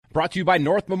Brought to you by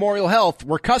North Memorial Health,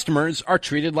 where customers are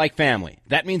treated like family.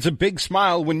 That means a big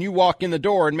smile when you walk in the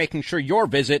door and making sure your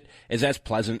visit is as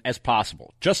pleasant as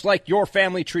possible. Just like your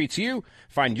family treats you,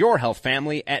 find your health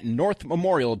family at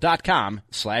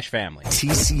northmemorial.com/family.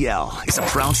 TCL is a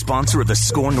proud sponsor of the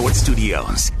Score North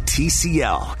Studios.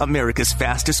 TCL, America's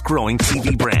fastest growing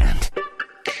TV brand.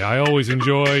 I always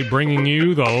enjoy bringing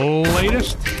you the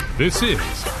latest. This is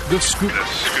The Scoop.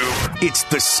 It's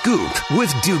The Scoop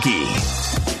with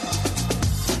Doogie.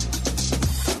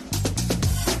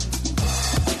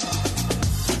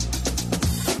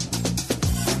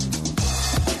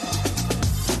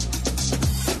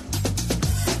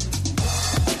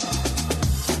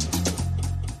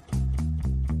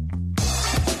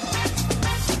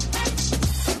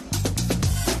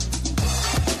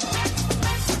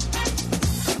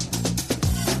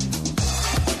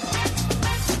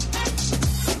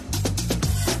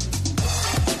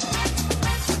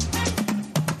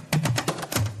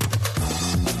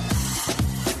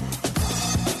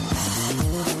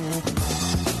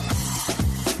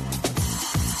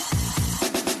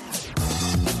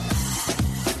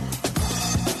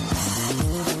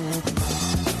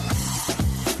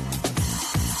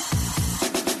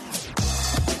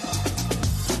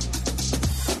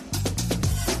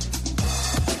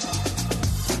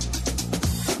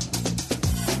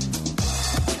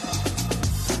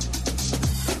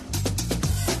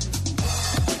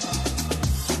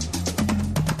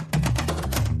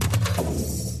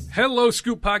 Hello,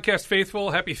 Scoop Podcast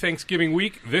faithful. Happy Thanksgiving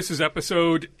week. This is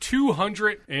episode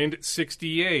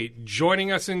 268. Joining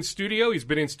us in studio, he's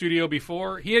been in studio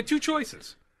before. He had two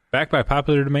choices. Back by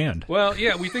popular demand. Well,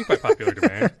 yeah, we think by popular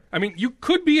demand. I mean, you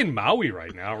could be in Maui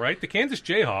right now, right? The Kansas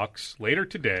Jayhawks later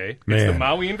today. It's the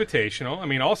Maui Invitational. I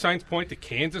mean, all signs point to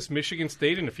Kansas, Michigan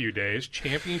State in a few days.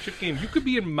 Championship game. You could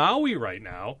be in Maui right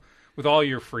now with all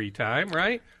your free time,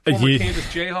 right? Former Kansas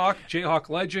Jayhawk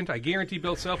legend. I guarantee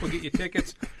Bill Self will get you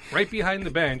tickets right behind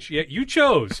the bench. Yet you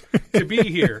chose to be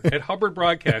here at Hubbard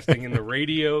Broadcasting in the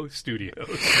radio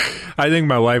studios. I think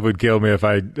my wife would kill me if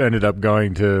I ended up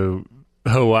going to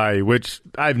Hawaii, which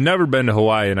I've never been to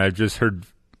Hawaii, and I've just heard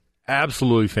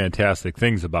absolutely fantastic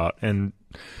things about. And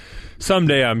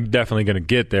someday I'm definitely going to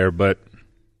get there, but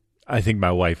I think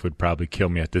my wife would probably kill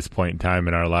me at this point in time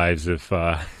in our lives if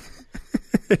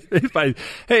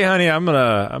hey honey, I'm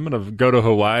gonna go to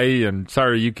Hawaii, and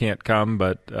sorry you can't come,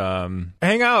 but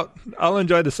hang out. I'll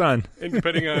enjoy the sun. And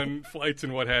depending on flights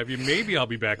and what have you, maybe I'll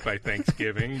be back by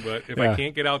Thanksgiving. But if I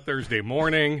can't get out Thursday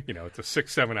morning, it's a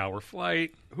 6-7 hour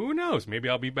flight. Who knows? Maybe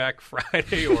I'll be back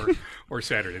Friday or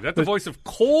Saturday. That's the voice of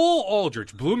Cole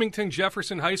Aldrich, Bloomington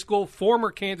Jefferson High School,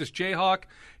 former Kansas Jayhawk.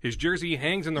 His jersey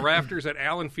hangs in the rafters at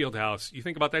Allen Fieldhouse. You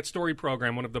think about that story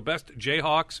program, one of the best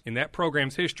Jayhawks in that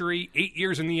program's history, 8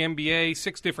 years in the NBA,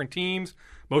 6 different teams.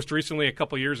 Most recently, a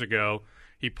couple years ago,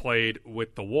 he played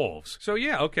with the Wolves. So,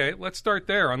 let's start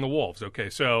there on the Wolves.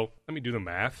 Okay, so let me do the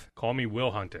math. Call me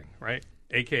Will Hunting, right?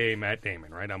 A.K.A. Matt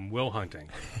Damon, right? I'm Will Hunting.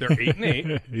 They're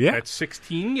 8-8. Yeah. That's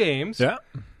 16 games. Yeah.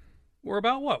 We're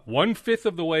about, 1/5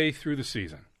 of the way through the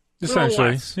season.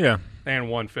 Essentially, yeah. And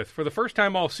 1/5. For the first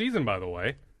time all season, by the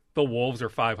way, the Wolves are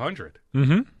 500.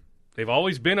 Mm-hmm. They've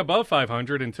always been above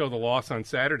 500 until the loss on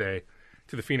Saturday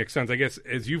to the Phoenix Suns. I guess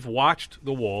as you've watched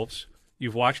the Wolves,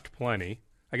 you've watched plenty.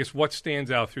 I guess what stands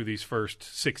out through these first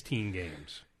 16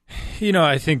 games?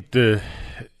 I think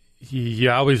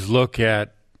you always look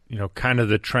at kind of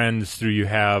the trends through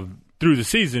the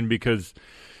season, because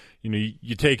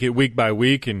you take it week by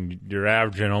week and you're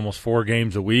averaging almost 4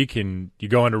 games a week, and you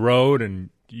go on the road and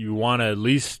you want to at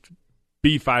least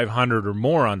be 500 or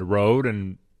more on the road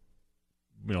and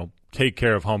take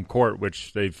care of home court,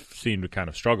 which they've seemed to kind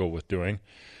of struggle with doing.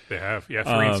 They have,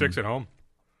 3-6 at home.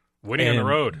 Winning on the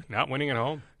road, not winning at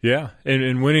home. Yeah,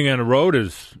 and winning on the road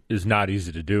is not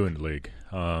easy to do in the league.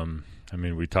 I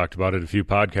mean, we talked about it a few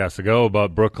podcasts ago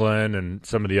about Brooklyn and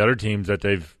some of the other teams that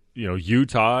they've,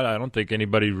 Utah. I don't think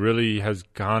anybody really has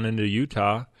gone into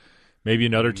Utah. Maybe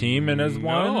another team and has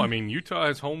won. No, I mean, Utah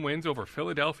has home wins over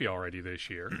Philadelphia already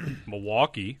this year.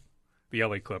 Milwaukee, the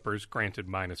LA Clippers, granted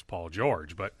minus Paul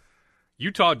George, but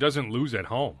Utah doesn't lose at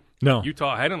home. No.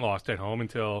 Utah hadn't lost at home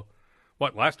until,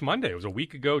 last Monday? It was a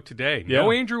week ago today. Yeah.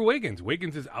 No Andrew Wiggins.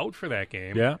 Wiggins is out for that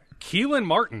game. Yeah. Keelan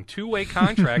Martin, 2-way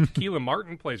contract. Keelan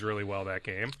Martin plays really well that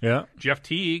game. Yeah. Jeff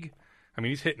Teague, I mean,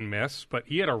 he's hit and miss, but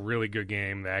he had a really good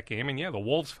game that game. And, the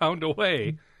Wolves found a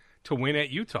way to win at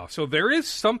Utah. So there is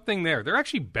something there. They're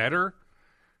actually better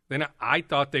than I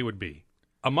thought they would be.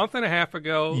 A month and a half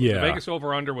ago, the Vegas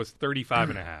over-under was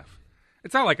 35.5.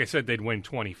 It's not like I said they'd win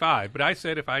 25, but I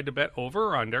said if I had to bet over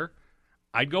or under,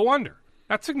 I'd go under.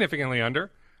 Not significantly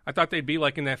under. I thought they'd be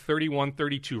like in that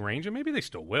 31-32 range, and maybe they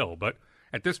still will. But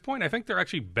at this point, I think they're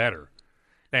actually better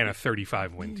than a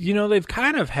 35-win team. You know, they've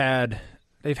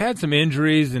had some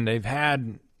injuries, and they've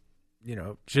had, you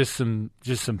know, just some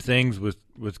things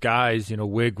with guys. You know,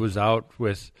 Wig was out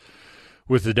with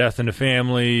the death in the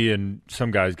family, and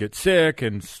some guys get sick,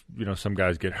 and, you know, some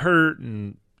guys get hurt,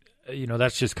 and, you know,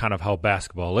 that's just kind of how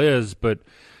basketball is. But,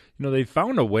 you know, they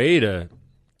found a way to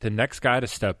the next guy to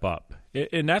step up.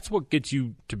 And that's what gets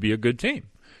you to be a good team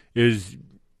is,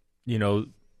 you know,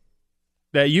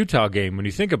 that Utah game, when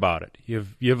you think about it, you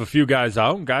have a few guys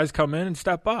out and guys come in and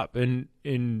step up.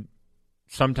 And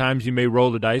sometimes you may roll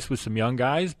the dice with some young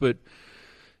guys, but,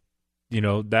 you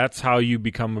know, that's how you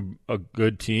become a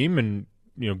good team and,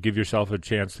 you know, give yourself a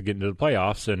chance to get into the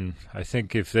playoffs. And I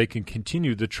think if they can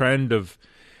continue the trend of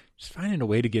just finding a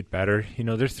way to get better, you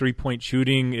know, their three-point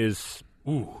shooting is,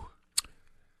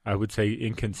 I would say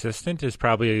inconsistent is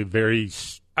probably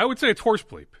I would say it's horse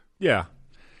bleep. Yeah.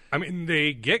 I mean,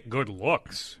 they get good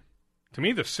looks. To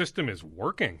me, the system is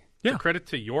working. Yeah. So credit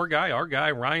to your guy, our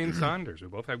guy, Ryan Saunders. We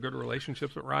both have good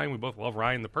relationships with Ryan. We both love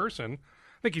Ryan the person.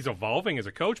 I think he's evolving as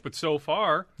a coach, but so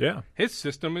far, his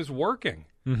system is working.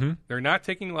 Mm-hmm. They're not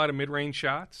taking a lot of mid-range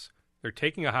shots. They're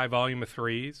taking a high volume of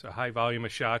threes, a high volume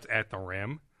of shots at the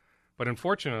rim. But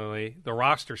unfortunately, the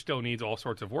roster still needs all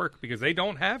sorts of work because they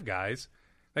don't have guys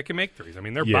that can make threes. I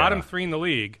mean, they're bottom 3 in the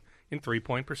league in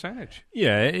three-point percentage.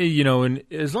 Yeah, you know, and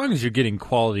as long as you're getting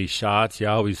quality shots, you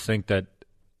always think that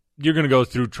you're going to go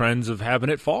through trends of having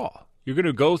it fall. You're going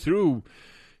to go through,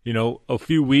 you know, a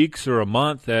few weeks or a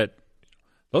month that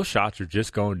those shots are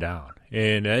just going down.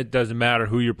 And it doesn't matter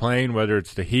who you're playing, whether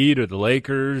it's the Heat or the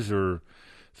Lakers or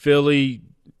Philly,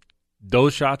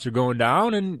 those shots are going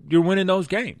down and you're winning those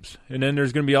games. And then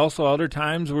there's going to be also other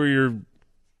times where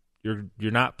you're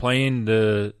not playing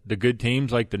the good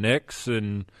teams like the Knicks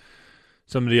and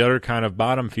some of the other kind of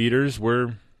bottom feeders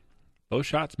where those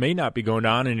shots may not be going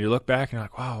down, and you look back and you're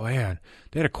like, wow, man,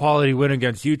 they had a quality win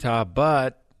against Utah,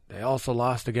 but they also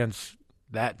lost against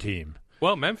that team.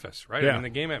 Well, Memphis, right? Yeah. I mean, the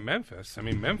game at Memphis,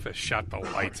 Memphis shot the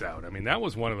lights out. I mean, that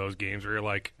was one of those games where you're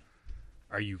like,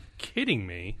 are you kidding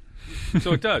me?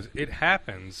 So it does. It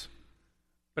happens,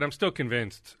 but I'm still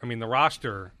convinced. I mean, the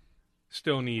roster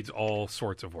still needs all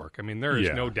sorts of work. I mean, there is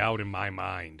no doubt in my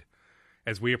mind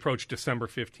as we approach December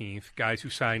 15th, guys who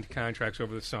signed contracts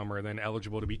over the summer and then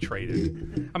eligible to be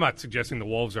traded. I'm not suggesting the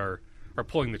Wolves are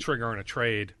pulling the trigger on a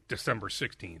trade December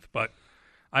 16th, but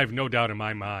I have no doubt in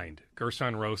my mind,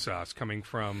 Gerson Rosas coming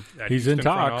from that Houston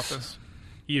front office,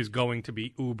 he is going to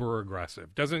be uber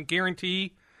aggressive. Doesn't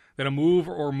guarantee that a move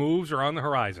or moves are on the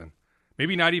horizon.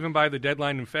 Maybe not even by the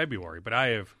deadline in February, but I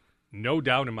have no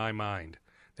doubt in my mind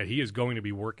that he is going to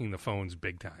be working the phones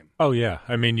big time. Oh, yeah.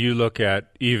 I mean, you look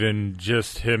at even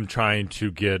just him trying to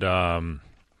get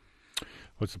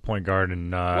what's the point guard?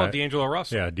 And, D'Angelo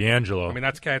Russell. Yeah, D'Angelo. I mean,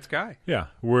 that's Cat's guy. Yeah,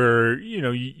 where, you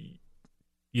know,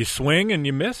 you swing and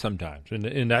you miss sometimes,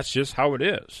 and that's just how it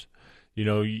is. You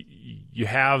know, you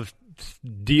have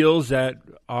deals that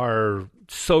are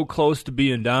so close to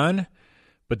being done,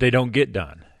 but they don't get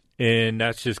done. And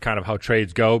that's just kind of how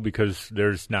trades go because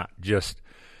there's not just,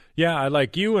 yeah, I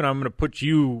like you, and I'm going to put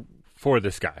you for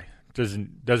this guy.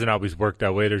 It doesn't always work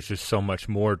that way. There's just so much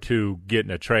more to getting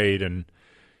a trade, and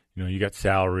you know, you got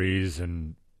salaries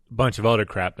and a bunch of other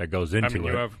crap that goes into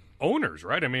it. You have owners,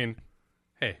 right? I mean,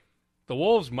 hey, the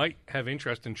Wolves might have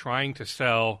interest in trying to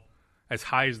sell as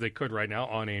high as they could right now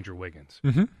on Andrew Wiggins.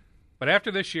 Mm-hmm. But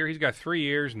after this year, he's got 3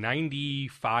 years,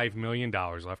 $95 million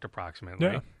left approximately.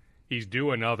 Yeah. He's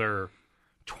due another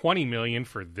 $20 million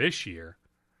for this year.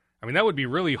 I mean, that would be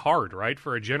really hard, right,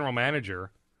 for a general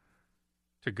manager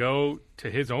to go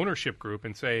to his ownership group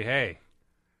and say, hey,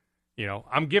 you know,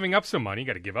 I'm giving up some money,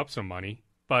 got to give up some money,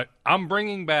 but I'm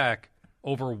bringing back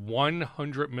over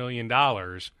 $100 million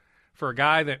for a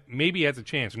guy that maybe has a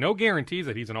chance. No guarantees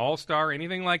that he's an all-star or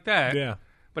anything like that,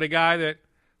 but a guy that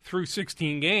through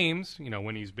 16 games, you know,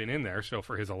 when he's been in there, so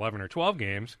for his 11 or 12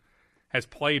 games, has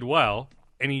played well,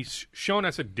 and he's shown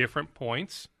us at different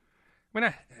points. I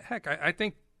mean, heck, I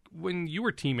think when you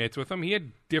were teammates with him, he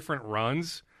had different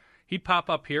runs. He'd pop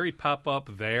up here, he'd pop up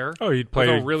there. Oh, he'd play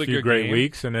a really few good great game.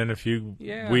 weeks, and then a few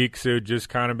weeks it would just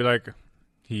kind of be like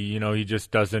he just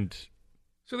doesn't.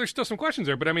 So there's still some questions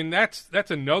there, but I mean that's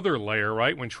another layer,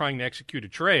 right? When trying to execute a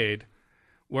trade,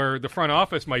 where the front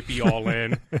office might be all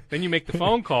in, then you make the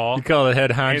phone call. You call the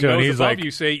head honcho, and he's above like,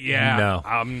 you say, "Yeah, no.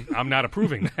 I'm not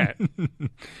approving that."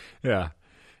 yeah,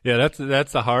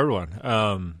 that's a hard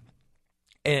one.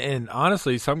 And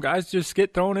honestly, some guys just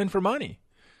get thrown in for money.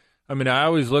 I mean, I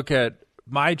always look at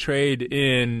my trade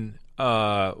in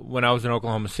when I was in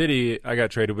Oklahoma City, I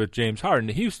got traded with James Harden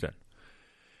to Houston.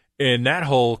 And that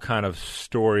whole kind of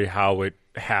story, how it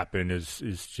happened,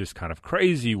 is just kind of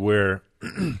crazy, where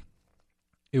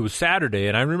it was Saturday,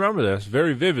 and I remember this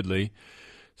very vividly.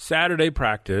 Saturday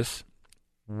practice,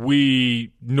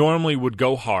 we normally would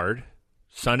go hard.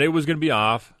 Sunday was going to be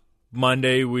off.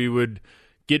 Monday we would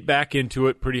get back into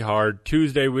it pretty hard.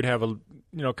 Tuesday we'd have a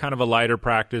kind of a lighter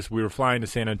practice. We were flying to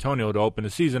San Antonio to open the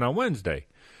season on Wednesday.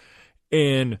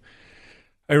 And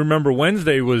I remember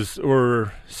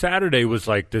Saturday was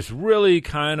like this really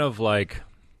kind of like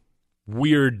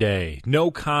weird day.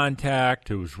 No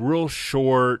contact. It was real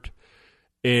short.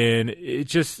 And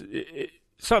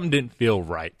something didn't feel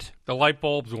right. The light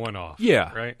bulbs went off.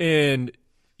 Yeah. Right. And,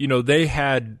 they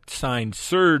had signed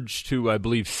Serge to, I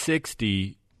believe,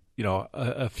 60,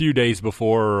 a few days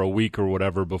before, or a week or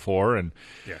whatever before. And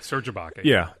yeah, Serge Ibaka.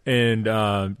 Yeah.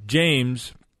 And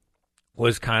James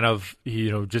was kind of,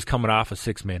 just coming off a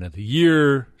Sixth Man of the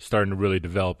Year, starting to really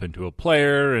develop into a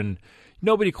player. And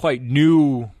nobody quite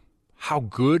knew how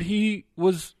good he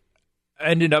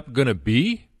ended up going to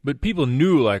be. But people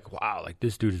knew, like, wow, like,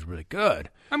 this dude is really good.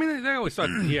 I mean, they always thought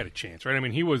he had a chance, right? I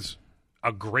mean, he was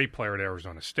a great player at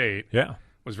Arizona State. Yeah.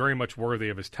 Was very much worthy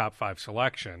of his top 5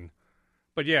 selection.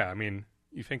 But, yeah, I mean,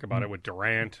 you think about it with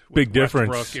Durant, with big difference.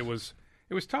 Westbrook,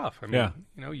 it was tough. I mean,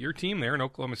 your team there in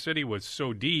Oklahoma City was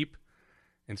so deep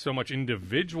and so much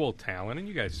individual talent, and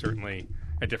you guys certainly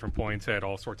at different points had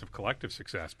all sorts of collective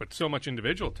success, but so much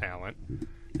individual talent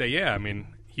that, I mean,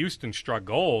 Houston struck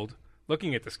gold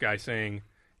looking at this guy saying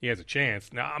he has a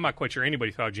chance. Now, I'm not quite sure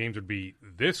anybody thought James would be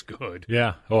this good.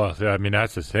 Yeah. Well, I mean,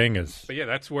 that's the thing is. But,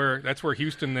 that's where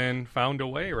Houston then found a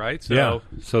way, right? So, yeah.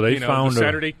 So they found the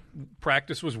Saturday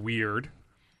practice was weird.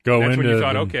 That's when you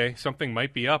thought, okay, something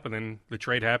might be up, and then the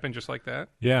trade happened just like that?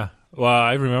 Yeah. Well,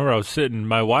 I remember I was sitting,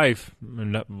 my wife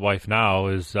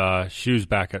now, she was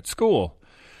back at school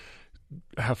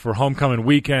for homecoming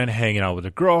weekend, hanging out with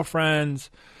her girlfriends,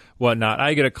 whatnot.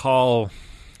 I get a call, it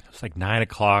was like 9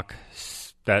 o'clock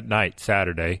that night,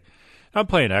 Saturday. I'm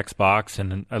playing Xbox,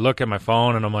 and I look at my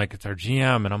phone, and I'm like, it's our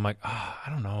GM, and I'm like, I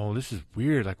don't know, this is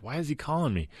weird. Like, why is he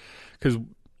calling me? Because,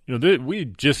 we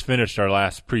just finished our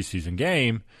last preseason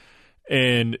game,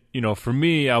 and, for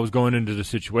me, I was going into the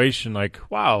situation like,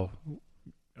 wow,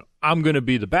 I'm going to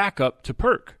be the backup to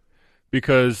Perk.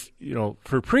 Because,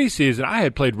 for preseason, I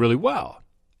had played really well.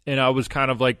 And I was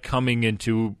kind of like coming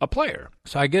into a player.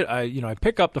 So I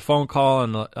pick up the phone call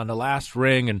on the last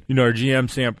ring, and, our GM,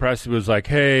 Sam Presti, was like,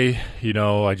 hey,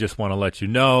 I just want to let you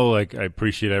know, like, I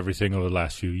appreciate everything over the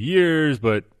last few years,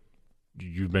 but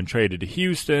you've been traded to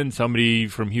Houston. Somebody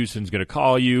from Houston's going to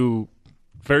call you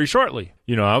very shortly.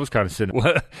 I was kind of sitting,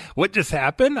 what just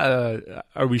happened?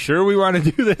 Are we sure we want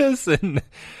to do this? And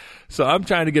so I'm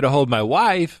trying to get a hold of my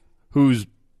wife, who's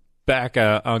back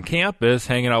on campus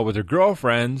hanging out with her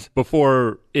girlfriends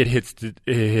before it hits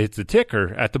the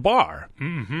ticker at the bar.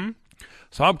 Mm-hmm.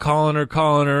 So I'm calling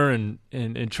her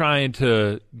and trying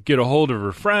to get a hold of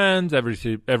her friends,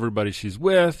 everybody she's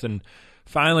with, and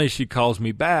finally she calls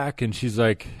me back and she's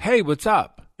like, hey, what's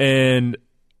up? And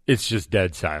it's just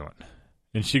dead silent.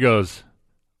 And she goes,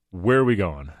 where are we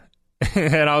going?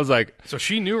 And I was like, so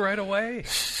she knew right away?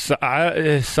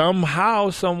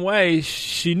 Somehow, some way,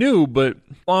 she knew. But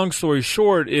long story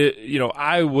short,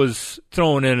 I was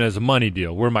thrown in as a money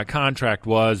deal where my contract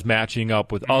was matching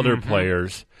up with other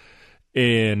players.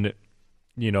 And,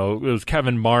 it was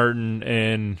Kevin Martin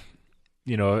and,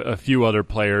 a few other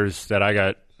players that I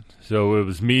got. So it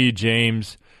was me,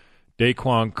 James,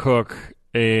 Daquan Cook,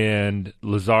 and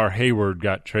Lazar Hayward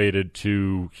got traded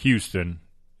to Houston.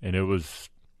 And it was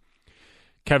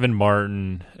Kevin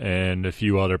Martin and a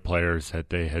few other players that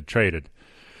they had traded.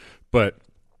 But,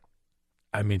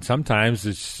 I mean, sometimes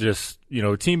it's just,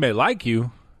 a team may like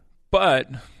you, but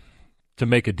to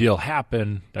make a deal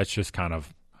happen, that's just kind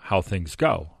of how things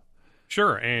go.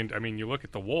 Sure, and, I mean, you look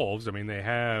at the Wolves, I mean, they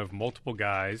have multiple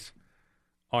guys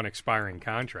on expiring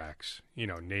contracts.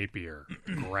 Napier,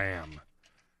 Graham,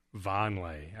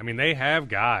 Vonleh. I mean, they have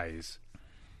guys,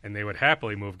 and they would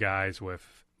happily move guys with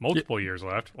multiple years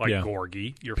left, like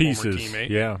Gorgie, your former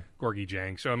teammate, Gorgie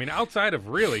Jang. So, I mean, outside of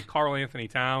really Karl Anthony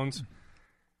Towns,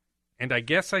 and I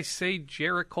guess I say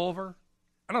Jarrett Culver,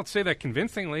 I don't say that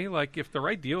convincingly. Like, if the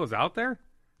right deal is out there,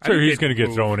 sure, he's going to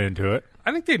get thrown into it.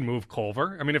 I think they'd move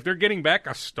Culver. I mean, if they're getting back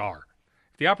a star,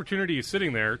 if the opportunity is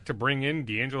sitting there to bring in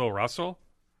D'Angelo Russell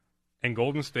and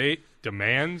Golden State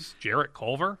demands Jarrett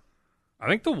Culver, I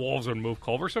think the Wolves would move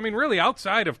Culver. So, I mean, really,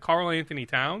 outside of Karl Anthony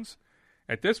Towns,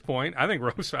 at this point, I think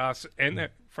Rosas and the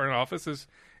front office is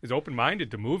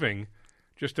open-minded to moving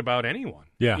just about anyone.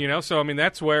 Yeah. You know, so, I mean,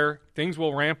 that's where things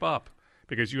will ramp up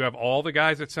because you have all the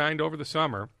guys that signed over the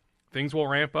summer. Things will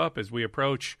ramp up as we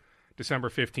approach December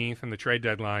 15th and the trade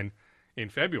deadline in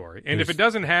February. And if it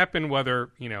doesn't happen, whether,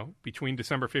 you know, between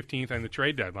December 15th and the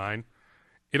trade deadline,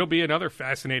 it'll be another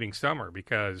fascinating summer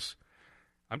because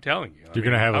I'm telling you. You're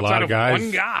going to have a lot of guys. One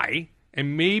guy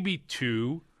and maybe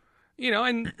two, you know,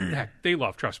 and heck, they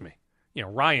love, trust me. You know,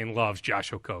 Ryan loves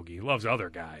Josh Okogie. He loves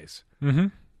other guys. Mm-hmm.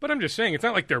 But I'm just saying, it's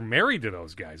not like they're married to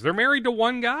those guys. They're married to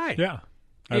one guy. Yeah.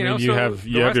 I You mean, know, you so have the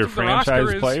your rest of the franchise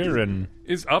roster player and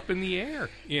is up in the air,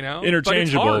 you know.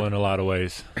 interchangeable in a lot of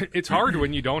ways. It's hard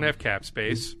when you don't have cap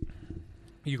space.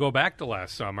 You go back to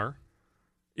last summer,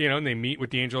 you know, and they meet with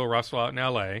D'Angelo Russell out in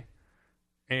L.A.,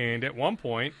 and at one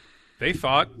point they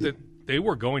thought that they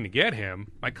were going to get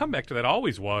him. My comeback to that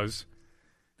always was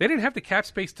they didn't have the cap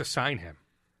space to sign him.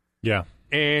 Yeah.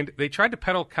 And they tried to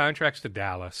peddle contracts to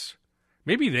Dallas.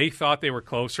 Maybe they thought they were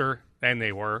closer than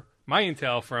they were. My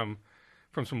intel from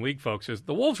some league folks is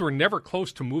the Wolves were never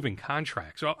close to moving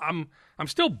contracts. So I'm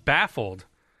still baffled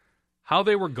how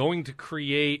they were going to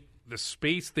create the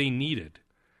space they needed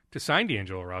to sign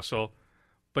D'Angelo Russell.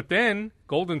 But then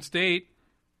Golden State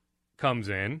comes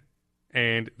in,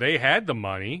 and they had the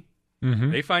money.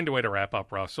 Mm-hmm. They find a way to wrap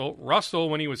up Russell. Russell,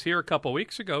 when he was here a couple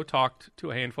weeks ago, talked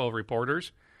to a handful of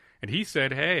reporters, and he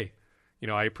said, hey, you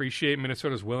know, I appreciate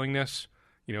Minnesota's willingness,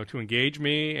 you know, to engage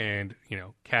me, and, you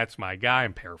know, Cat's my guy.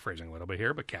 I'm paraphrasing a little bit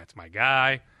here, but Cat's my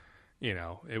guy. You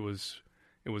know, it was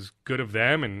good of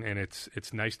them, and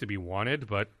it's nice to be wanted,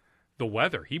 but the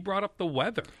weather. He brought up the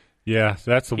weather. Yeah,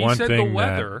 that's the one thing. He said the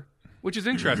weather, which is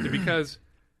interesting because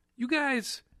you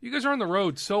guys are on the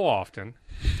road so often.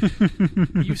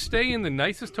 You stay in the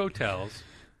nicest hotels.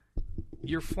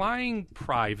 You're flying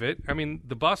private. I mean,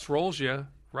 the bus rolls you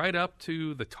right up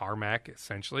to the tarmac,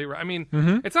 essentially. I mean,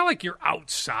 It's not like you're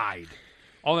outside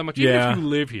all that much. Even if you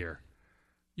live here,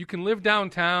 you can live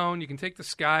downtown. You can take the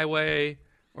Skyway,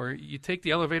 or you take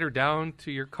the elevator down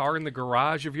to your car in the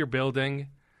garage of your building.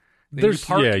 Then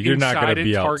you're not going to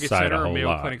be Target outside Center a or whole Mayo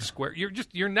lot. Clinic Square.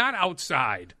 You're not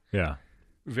outside. Yeah.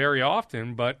 Very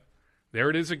often, but there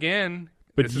it is again.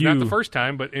 But this is not the first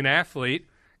time, but an athlete,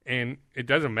 and it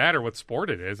doesn't matter what sport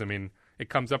it is. I mean, it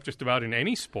comes up just about in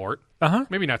any sport.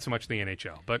 Maybe not so much the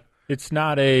NHL, but it's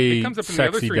not a it comes up in the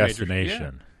other sexy three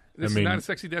destination. Yeah. This is not a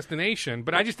sexy destination,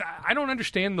 but I don't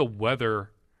understand the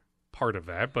weather part of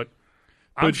that, but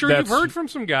I'm sure you've heard from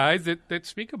some guys that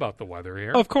speak about the weather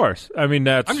here. Of course. I mean,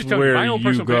 that's I'm just telling where you, my own you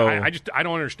personal go. opinion, I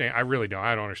don't understand. I really don't.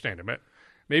 I don't understand it. But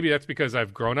maybe that's because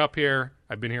I've grown up here.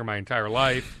 I've been here my entire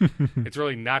life. It's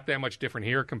really not that much different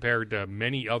here compared to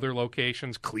many other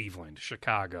locations: Cleveland,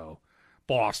 Chicago,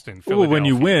 Boston, Philadelphia. Well, when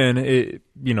you win,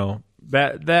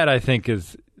 that I think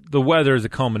is the weather is a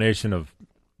culmination of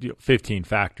 15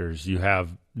 factors. You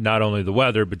have not only the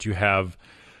weather, but you have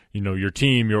your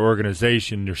team, your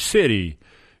organization, your city.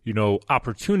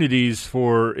 Opportunities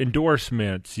for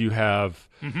endorsements. You have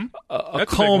a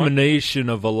culmination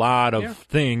of a lot of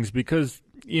things because,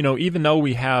 even though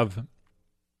we have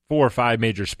 4 or 5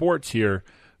 major sports here,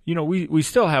 we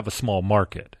still have a small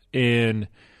market. And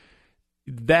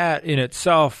that in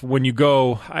itself, when you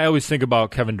go, I always think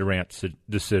about Kevin Durant's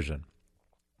decision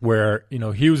where,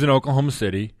 he was in Oklahoma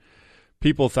City.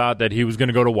 People thought that he was going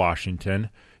to go to Washington.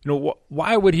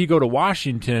 Why would he go to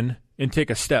Washington and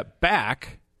take a step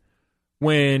back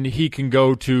when he can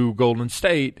go to Golden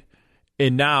State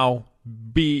and now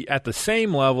be at the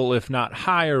same level, if not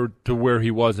higher, to where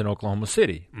he was in Oklahoma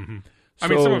City? Mm-hmm. I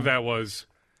mean, some of that was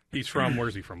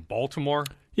where's he from? Baltimore?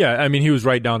 Yeah, I mean, he was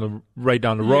right down the road.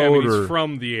 I mean, he's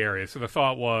from the area, so the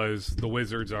thought was the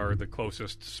Wizards are the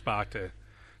closest spot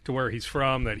to where he's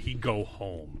from, that he'd go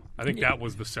home. I think that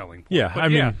was the selling point. Yeah,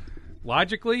 but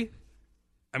logically,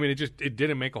 I mean, it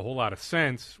didn't make a whole lot of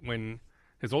sense when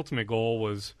his ultimate goal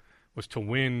was to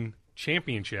win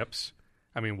championships.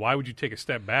 I mean, why would you take a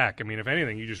step back? I mean, if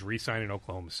anything, you just re-sign in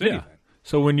Oklahoma City. Yeah. Then.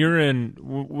 So when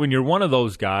you're one of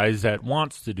those guys that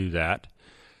wants to do that,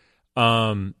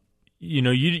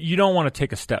 you don't want to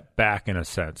take a step back in a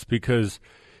sense because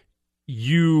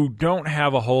you don't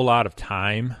have a whole lot of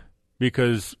time.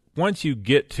 Because once you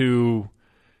get to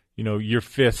your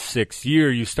 5th, 6th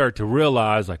year, you start to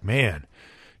realize, like, man,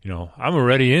 I'm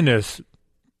already in this.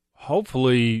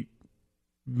 Hopefully,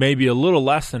 maybe a little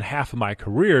less than half of my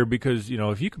career, because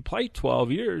if you can play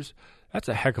 12 years, that's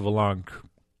a heck of a long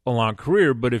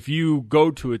career. But if you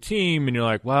go to a team and you're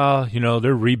like, well,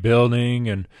 they're rebuilding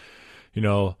and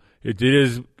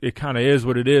it kind of is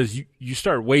what it is, you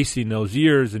start wasting those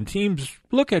years, and teams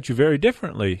look at you very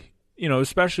differently.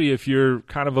 Especially if you're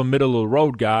kind of a middle of the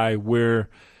road guy, where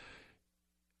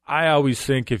I always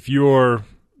think if you're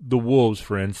the Wolves,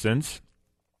 for instance,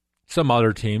 some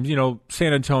other teams,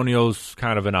 San Antonio's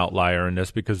kind of an outlier in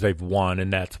this because they've won,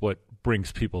 and that's what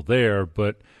brings people there.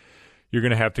 But you're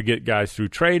going to have to get guys through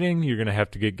trading. You're going to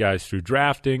have to get guys through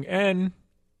drafting, and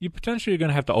you potentially are going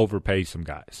to have to overpay some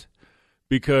guys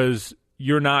because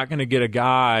you're not going to get a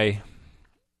guy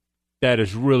that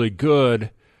is really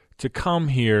good to come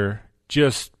here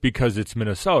just because it's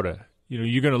Minnesota.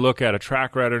 You're going to look at a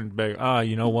track record and be,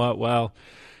 you know what? Well,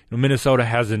 Minnesota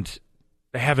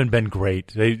haven't been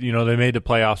great. They made the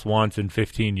playoffs once in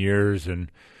 15 years,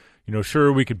 and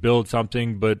sure we could build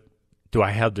something, but do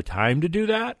I have the time to do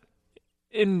that?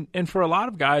 And for a lot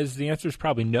of guys, the answer is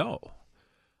probably no.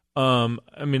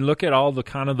 Look at all the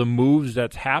kind of the moves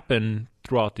that's happened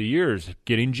throughout the years.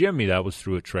 Getting Jimmy, that was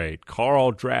through a trade.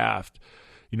 Carl draft.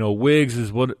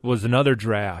 Wiggs was another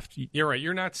draft. You're right.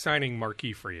 You're not signing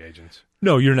marquee free agents.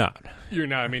 No, you're not. You're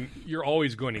not. You're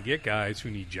always going to get guys who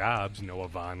need jobs. Noah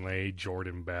Vonleh,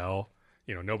 Jordan Bell.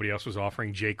 Nobody else was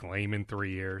offering Jake Layman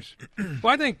 3 years.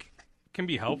 Well, I think can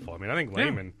be helpful. I think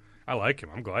Layman, I like him.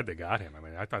 I'm glad they got him.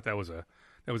 I thought that was a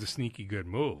sneaky good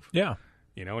move. Yeah.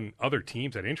 And other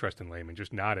teams had interest in Layman,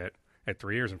 just not at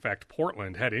 3 years. In fact,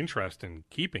 Portland had interest in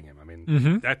keeping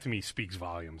him. That to me speaks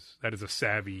volumes. That is a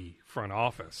savvy front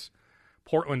office.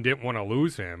 Portland didn't want to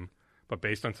lose him, but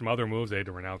based on some other moves, they had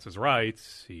to renounce his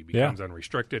rights. He becomes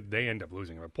unrestricted. They end up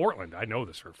losing him. But Portland, I know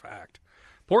this for a fact.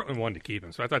 Portland wanted to keep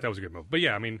him, so I thought that was a good move. But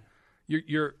yeah,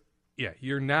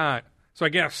 you're not. So I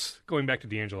guess going back to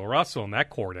D'Angelo Russell and that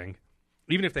courting,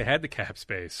 even if they had the cap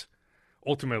space,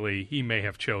 ultimately he may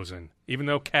have chosen, even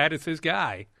though Cat is his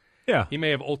guy. Yeah. He may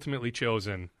have ultimately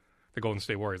chosen the Golden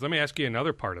State Warriors. Let me ask you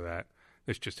another part of that.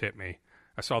 This just hit me.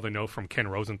 I saw the note from Ken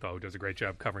Rosenthal, who does a great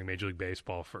job covering Major League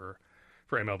Baseball for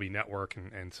MLB Network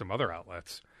and some other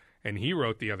outlets. And he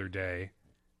wrote the other day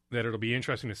that it'll be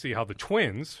interesting to see how the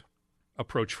Twins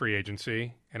approach free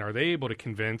agency, and are they able to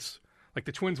convince, like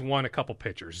the Twins won a couple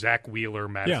pitchers, Zach Wheeler,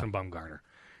 Madison Bumgarner.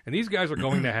 And these guys are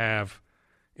going to have,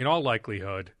 in all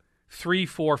likelihood, 3,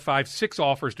 4, 5, 6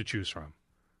 offers to choose from.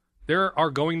 There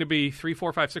are going to be 3,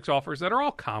 4, 5, 6 offers that are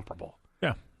all comparable.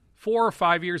 Yeah. 4 or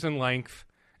 5 years in length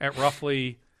at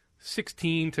roughly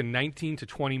 $16 to $19 to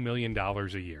 $20 million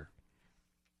a year.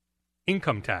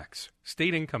 Income tax,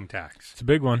 state income tax. It's a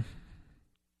big one.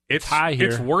 It's high here.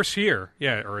 It's worse here.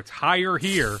 Yeah, or it's higher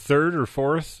here. Third or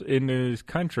fourth in this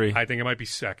country. I think it might be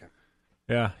second.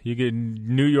 Yeah. You get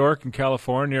New York and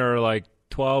California are like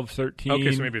 12, 13.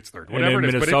 Okay, so maybe it's third. Whatever and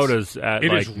it is. Minnesota's at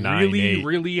it like is 9, really, 8.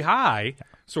 really high.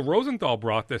 So Rosenthal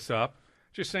brought this up,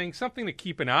 just saying something to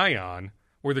keep an eye on,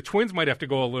 where the Twins might have to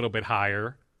go a little bit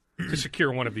higher to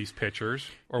secure one of these pitchers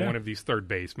or one of these third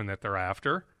basemen that they're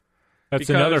after. That's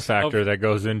another factor that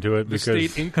goes into it. The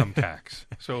state income tax.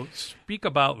 So speak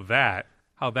about that,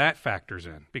 how that factors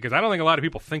in, because I don't think a lot of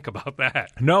people think about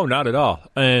that. No, not at all.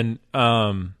 And,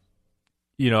 I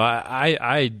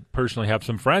personally have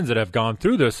some friends that have gone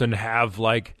through this and have,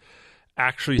 like,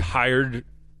 actually hired,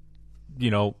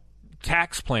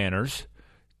 tax planners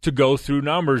to go through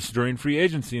numbers during free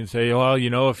agency and say, well,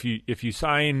 if you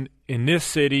sign in this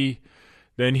city,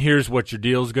 then here's what your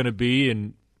deal is going to be.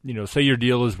 And, say your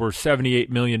deal is worth $78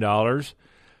 million.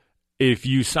 If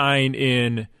you sign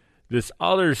in this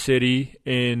other city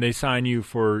and they sign you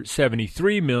for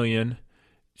 $73 million,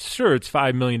 sure, it's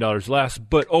 $5 million less,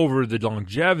 but over the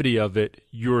longevity of it,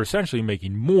 you're essentially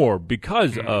making more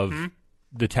because of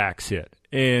the tax hit.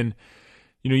 And,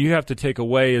 you have to take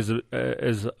away as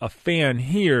a fan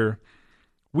here,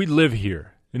 we live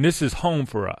here, and this is home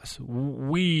for us.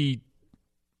 We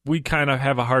kind of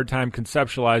have a hard time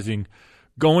conceptualizing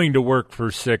going to work for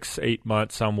 6-8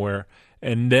 months somewhere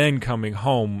and then coming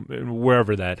home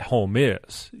wherever that home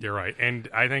is. You're right. And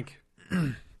I think,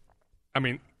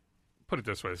 put it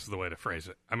this way, this is the way to phrase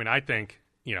it. I think,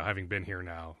 having been here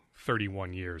now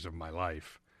 31 years of my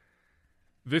life,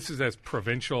 this is as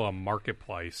provincial a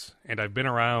marketplace, and I've been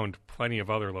around plenty of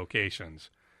other locations.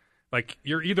 Like,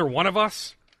 you're either one of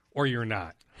us or you're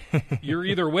not. You're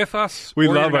either with us we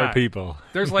or love you're our not. people.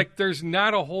 There's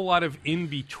not a whole lot of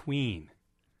in-between,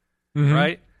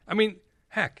 right?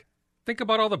 Heck, think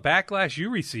about all the backlash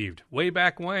you received way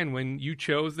back when you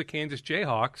chose the Kansas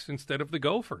Jayhawks instead of the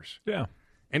Gophers. Yeah.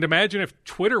 And imagine if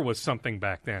Twitter was something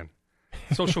back then.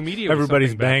 Social media was Everybody's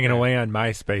something back banging then. away on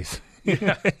MySpace.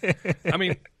 Yeah.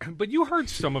 But you heard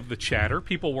some of the chatter.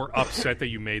 People were upset that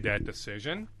you made that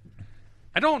decision.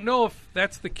 I don't know if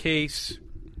that's the case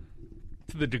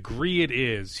to the degree it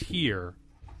is here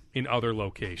in other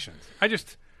locations.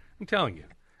 I'm telling you.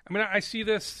 I see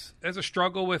this as a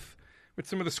struggle with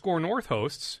some of the Score North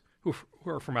hosts who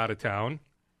are from out of town.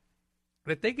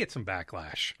 that they get some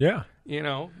backlash. Yeah. You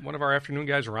know, one of our afternoon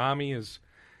guys, Rami,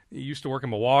 he used to work in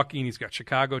Milwaukee, and he's got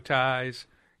Chicago ties.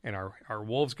 And our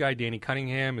Wolves guy, Danny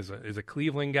Cunningham, is a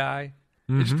Cleveland guy.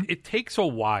 Mm-hmm. It takes a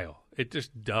while. It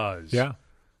just does. Yeah.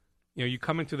 You know, you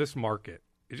come into this market.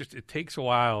 It takes a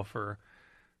while for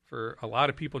a lot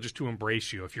of people just to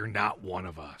embrace you if you're not one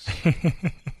of us.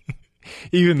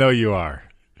 Even though you are.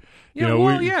 Yeah, you know,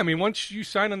 I mean, once you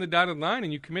sign on the dotted line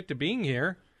and you commit to being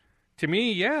here, to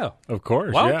me, yeah. Of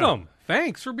course, welcome. Yeah.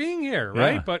 Thanks for being here,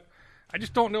 right? Yeah. But I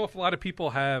just don't know if a lot of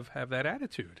people have that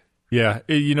attitude. Yeah,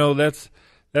 you know, that's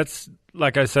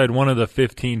like I said, one of the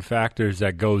 15 factors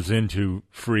that goes into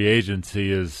free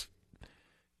agency is,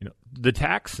 you know, the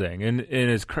tax thing. And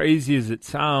as crazy as it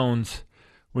sounds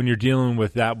when you're dealing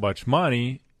with that much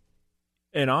money,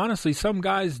 and honestly, some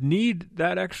guys need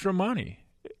that extra money.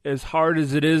 As hard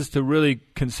as it is to really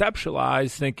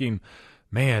conceptualize thinking,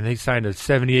 man, they signed a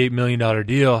 $78 million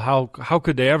deal. How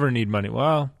could they ever need money?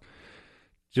 Well,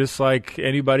 just like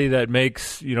anybody that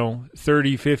makes, you know,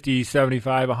 30, 50,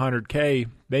 75, 100K,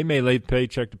 they may live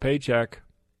paycheck to paycheck.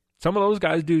 Some of those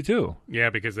guys do too. Yeah,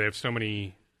 because they have so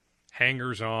many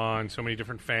hangers on, so many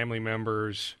different family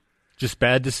members. Just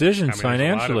bad decisions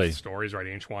financially. There's a lot of stories, right?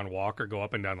 Antoine Walker go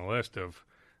up and down the list of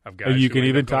guys. You who can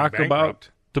even talk bankrupt. about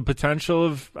the potential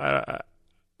of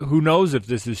who knows if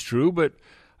this is true, but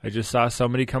I just saw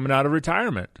somebody coming out of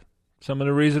retirement. Some of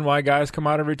the reason why guys come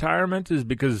out of retirement is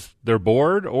because they're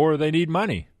bored or they need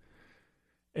money.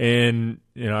 And,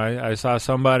 you know, I saw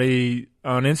somebody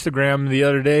on Instagram the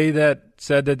other day that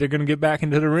said that they're going to get back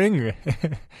into the ring.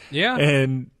 Yeah.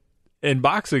 And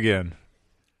box again.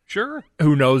 Sure.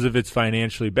 Who knows if it's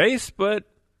financially based, but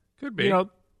could be. You know,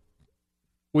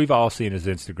 we've all seen his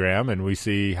Instagram and we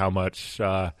see how much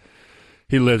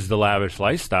he lives the lavish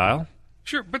lifestyle.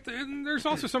 Sure, but there's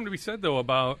also something to be said, though,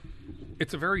 about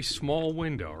it's a very small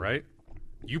window, right?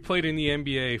 You played in the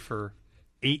NBA for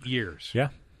 8 years. Yeah.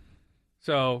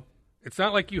 So it's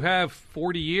not like you have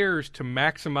 40 years to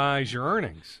maximize your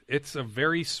earnings. It's a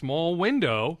very small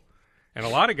window, and a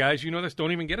lot of guys, you know this,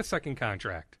 don't even get a second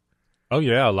contract. Oh,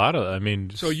 yeah,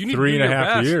 so you need 3.5 to do your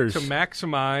best years to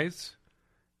maximize.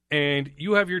 And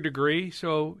you have your degree,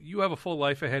 so you have a full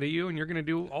life ahead of you, and you're going to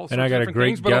do all sorts of different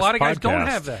things. But a lot of guys don't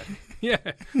have that. Yeah.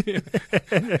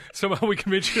 Somehow we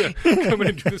convince you to come in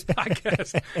and do this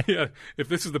podcast. Yeah. If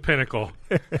this is the pinnacle,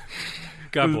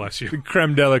 God bless you. The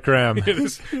creme de la creme. Yeah,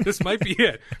 this might be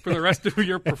it for the rest of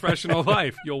your professional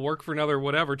life. You'll work for another,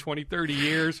 20, 30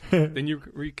 years. Then you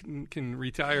can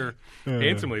retire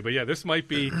handsomely. But, yeah, this might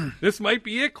be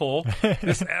it, Cole.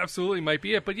 This absolutely might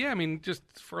be it. But, yeah, I mean, just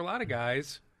for a lot of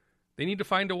guys, they need to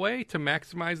find a way to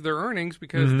maximize their earnings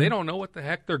because they don't know what the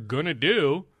heck they're going to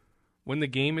do when the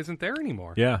game isn't there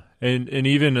anymore. Yeah, and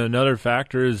even another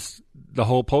factor is the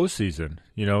whole postseason.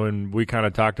 You know, and we kind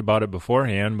of talked about it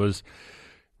beforehand, was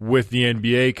with the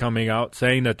NBA coming out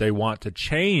saying that they want to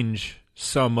change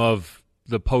some of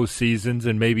the postseasons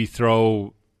and maybe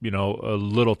throw, you know, a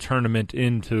little tournament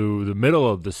into the middle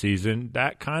of the season.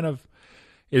 That kind of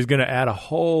is going to add a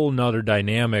whole nother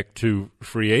dynamic to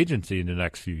free agency in the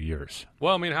next few years.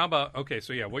 Well, I mean, how about,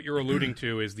 what you're alluding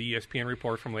to is the ESPN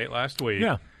report from late last week.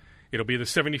 Yeah. It'll be the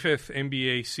 75th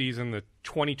NBA season, the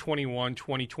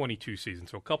 2021-2022 season.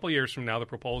 So a couple years from now, the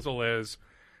proposal is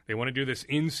they want to do this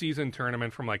in-season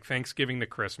tournament from like Thanksgiving to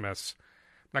Christmas.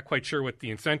 I'm not quite sure what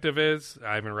the incentive is.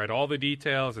 I haven't read all the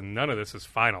details, and none of this is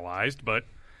finalized, but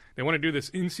they want to do this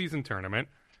in-season tournament.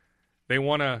 They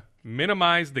want to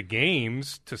minimize the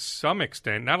games to some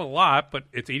extent. Not a lot, but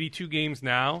it's 82 games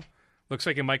now. Looks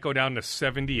like it might go down to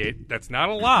 78. That's not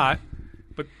a lot,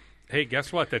 but hey,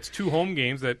 guess what? That's 2 home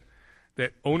games that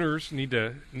owners need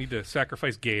to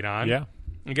sacrifice gate on. Yeah.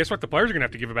 And guess what? The players are going to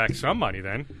have to give back some money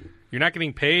then. You're not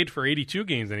getting paid for 82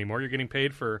 games anymore. You're getting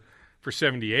paid for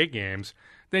 78 games.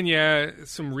 Then, yeah,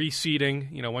 some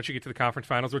reseeding, you know, once you get to the conference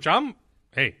finals, which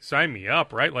sign me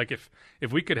up, right? Like if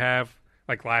we could have,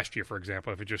 like last year, for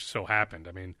example, if it just so happened.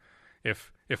 I mean,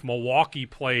 if Milwaukee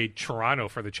played Toronto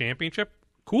for the championship,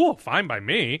 cool, fine by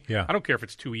me. Yeah. I don't care if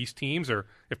it's 2 East teams or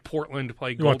if Portland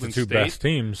play You want Golden the two State. best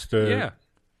teams to. Yeah.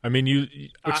 I mean,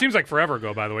 Which seems like forever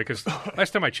ago, by the way, because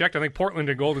last time I checked, I think Portland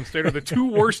and Golden State are the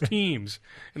 2 worst teams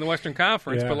in the Western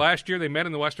Conference. Yeah. But last year they met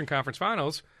in the Western Conference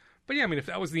Finals. But yeah, I mean, if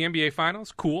that was the NBA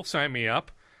Finals, cool, sign me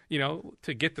up. You know,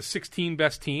 to get the 16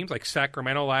 best teams, like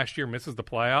Sacramento last year misses the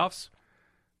playoffs.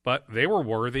 But they were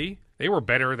worthy. They were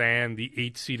better than the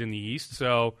 8th seed in the East.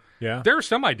 So yeah. There are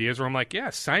some ideas where I'm like,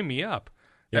 yeah, sign me up.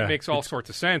 That makes all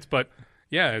sorts of sense. But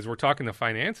yeah, as we're talking the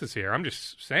finances here, I'm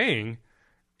just saying,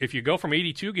 if you go from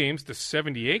 82 games to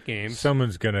 78 games,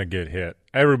 someone's going to get hit.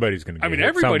 Everybody's going to get hit.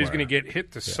 Everybody's going to get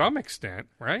hit to some extent,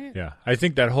 right? Yeah. I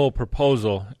think that whole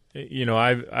proposal,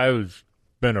 I've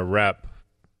been a rep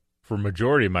for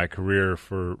majority of my career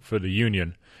for the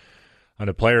union on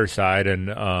the player side.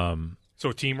 And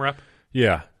so team rep?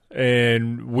 Yeah.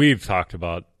 And we've talked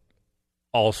about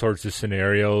all sorts of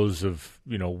scenarios of,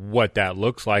 what that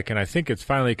looks like. And I think it's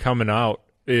finally coming out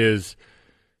is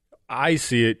I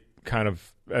see it kind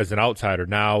of as an outsider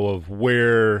now of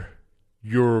where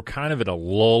you're kind of at a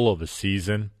lull of a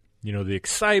season. The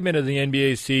excitement of the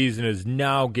NBA season is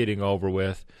now getting over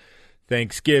with.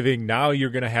 Thanksgiving, now you're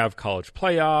going to have college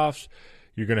playoffs.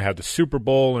 You're going to have the Super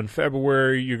Bowl in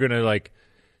February. You're going to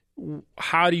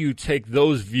how do you take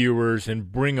those viewers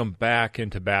and bring them back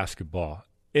into basketball?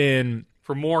 And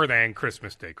for more than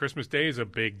Christmas Day. Christmas Day is a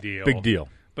big deal. Big deal.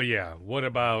 But yeah, what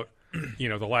about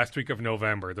the last week of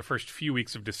November, the first few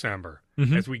weeks of December,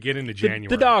 as we get into January?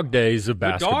 The dog days of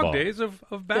basketball. The dog days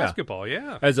of basketball,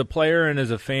 yeah. As a player and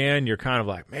as a fan, you're kind of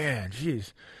like, man,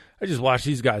 geez, I just watched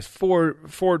these guys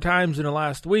four times in the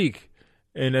last week.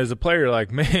 And as a player,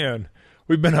 like, man,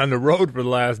 we've been on the road for the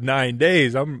last 9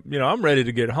 days. I'm ready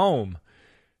to get home.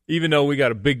 Even though we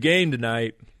got a big game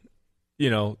tonight,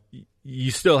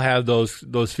 you still have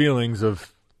those feelings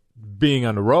of being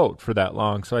on the road for that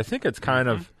long. So I think it's kind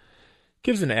of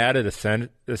gives an added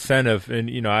incentive.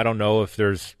 And, I don't know if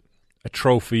there's a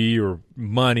trophy or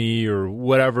money or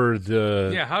whatever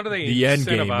how do they the end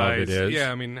game of it is.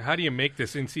 Yeah, how do you make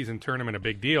this in-season tournament a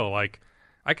big deal? Like,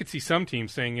 I could see some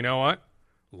teams saying, you know what,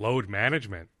 load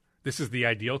management. This is the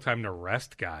ideal time to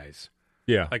rest guys.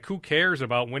 Yeah. Like, who cares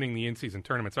about winning the in-season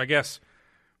tournament? So I guess,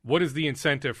 what is the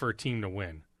incentive for a team to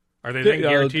win? Are they then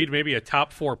guaranteed maybe a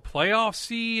top 4 playoff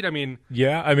seed?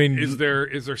 Is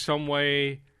there some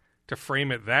way to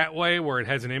frame it that way where it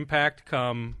has an impact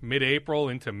come mid-April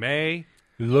into May?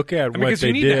 Look at what they did. Because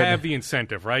you need to have the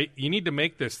incentive, right? You need to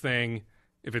make this thing,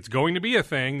 if it's going to be a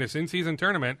thing, this in-season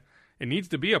tournament, it needs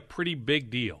to be a pretty big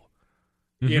deal.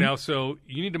 So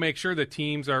you need to make sure that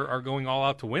teams are going all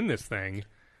out to win this thing.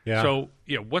 Yeah. So,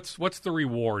 what's the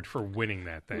reward for winning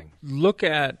that thing? Look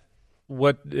at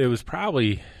what it was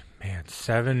probably,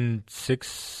 7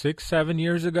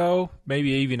 years ago,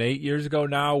 maybe even 8 years ago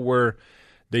now, where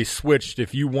they switched.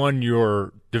 If you won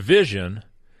your division,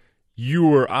 you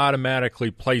were automatically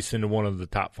placed into one of the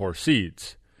top 4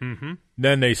 seeds. Mm-hmm.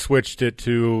 Then they switched it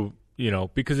to,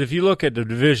 because if you look at the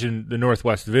division, the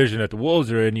Northwest Division that the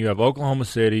Wolves are in, you have Oklahoma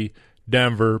City,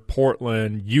 Denver,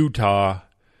 Portland, Utah.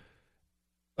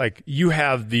 Like, you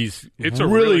have these It's a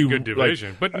really good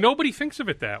division. But nobody thinks of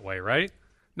it that way, right?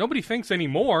 Nobody thinks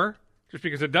anymore just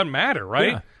because it doesn't matter,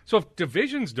 right? Yeah. So if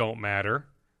divisions don't matter,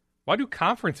 why do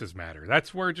conferences matter?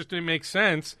 That's where it just didn't make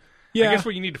sense. Yeah. I guess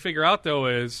what you need to figure out, though,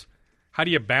 is how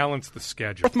do you balance the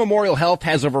schedule? North Memorial Health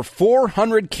has over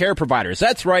 400 care providers.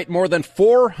 That's right, more than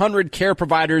 400 care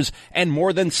providers and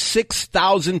more than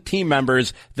 6,000 team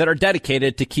members that are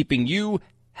dedicated to keeping you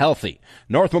healthy.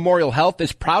 North Memorial Health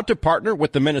is proud to partner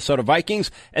with the Minnesota Vikings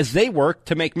as they work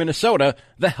to make Minnesota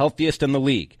the healthiest in the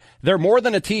league. They're more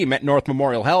than a team at North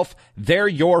Memorial Health. They're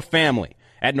your family.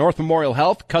 At North Memorial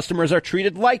Health, customers are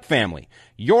treated like family.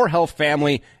 Your health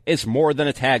family is more than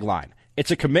a tagline.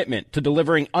 It's a commitment to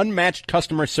delivering unmatched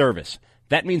customer service.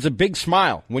 That means a big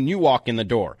smile when you walk in the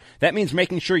door. That means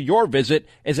making sure your visit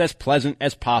is as pleasant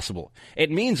as possible. It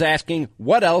means asking,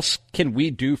 what else can we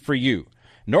do for you?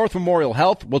 North Memorial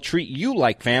Health will treat you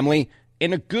like family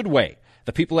in a good way.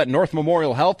 The people at North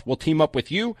Memorial Health will team up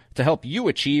with you to help you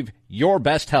achieve your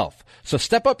best health. So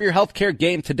step up your healthcare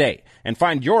game today and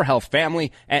find your health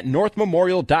family at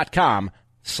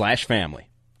northmemorial.com/family.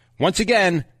 Once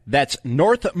again, that's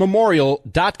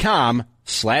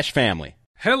northmemorial.com/family.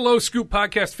 Hello, Scoop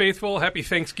Podcast faithful. Happy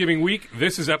Thanksgiving week.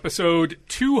 This is episode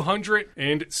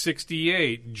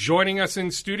 268. Joining us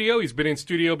in studio, he's been in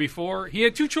studio before. He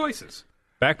had 2 choices.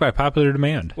 Back by popular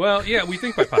demand. Well, yeah, we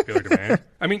think by popular demand.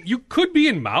 I mean, you could be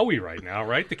in Maui right now,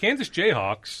 right? The Kansas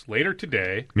Jayhawks later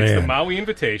today. It's the Maui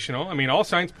Invitational. I mean, all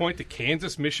signs point to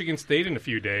Kansas, Michigan State in a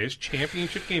few days.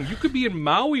 Championship game. You could be in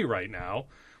Maui right now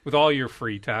with all your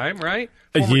free time, right?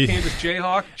 Former Kansas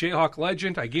Jayhawk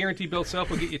legend. I guarantee Bill Self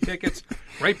will get you tickets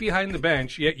right behind the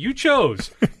bench. Yet you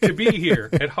chose to be here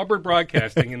at Hubbard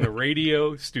Broadcasting in the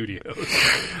radio studios.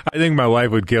 I think my wife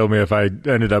would kill me if I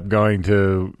ended up going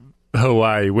to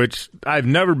Hawaii, which I've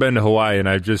never been to Hawaii, and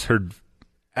I've just heard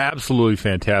absolutely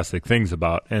fantastic things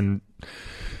about. And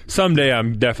someday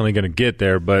I'm definitely going to get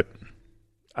there, but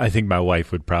I think my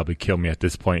wife would probably kill me at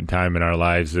this point in time in our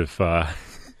lives if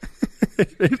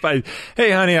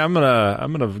Hey, honey, I'm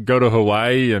gonna go to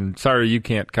Hawaii, and sorry you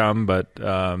can't come, but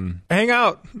hang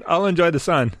out. I'll enjoy the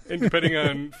sun. And depending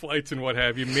on flights and what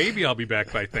have you, maybe I'll be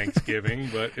back by Thanksgiving.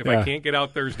 But if I can't get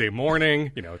out Thursday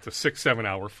morning, it's a 6-7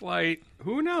 hour flight.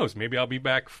 Who knows? Maybe I'll be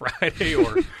back Friday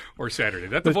or Saturday.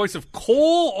 That's the voice of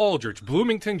Cole Aldrich,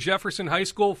 Bloomington Jefferson High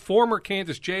School, former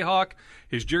Kansas Jayhawk.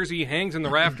 His jersey hangs in the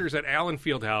rafters at Allen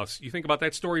Fieldhouse. You think about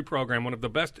that story program, one of the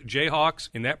best Jayhawks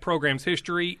in that program's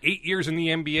history, 8 years in the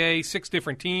NBA, 6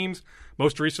 different teams.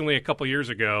 Most recently, a couple years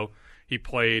ago, he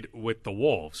played with the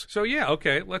Wolves. So,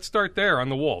 let's start there on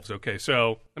the Wolves. Okay,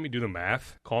 so let me do the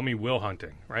math. Call me Will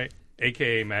Hunting, right?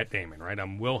 A.K.A. Matt Damon, right?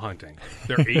 I'm Will Hunting.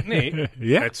 They're 8-8.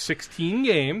 Yeah. That's 16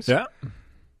 games. Yeah.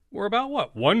 We're about,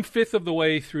 1/5 of the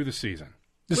way through the season.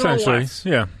 Essentially,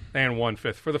 yeah. And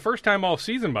 1/5. For the first time all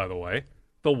season, by the way,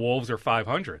 the Wolves are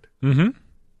 500. Mm-hmm.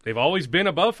 They've always been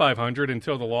above 500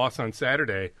 until the loss on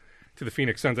Saturday to the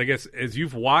Phoenix Suns. I guess as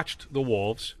you've watched the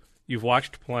Wolves, you've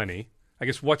watched plenty. I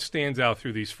guess what stands out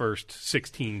through these first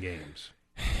 16 games?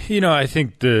 I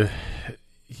think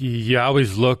you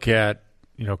always look at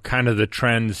kind of the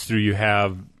trends through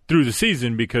the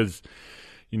season because,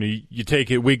 you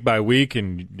take it week by week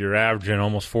and you're averaging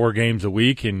almost 4 games a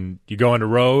week and you go on the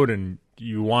road and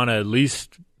you want to at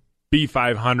least be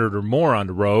 500 or more on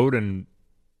the road and,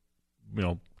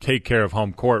 take care of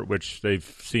home court, which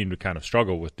they've seemed to kind of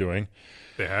struggle with doing.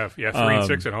 They have. Yeah,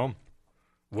 3-6 at home.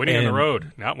 Winning on the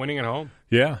road, not winning at home.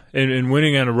 Yeah, and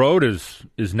winning on the road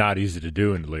is not easy to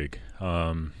do in the league.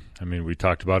 We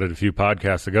talked about it a few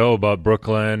podcasts ago about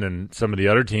Brooklyn and some of the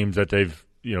other teams that they've,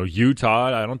 Utah.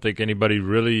 I don't think anybody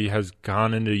really has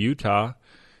gone into Utah.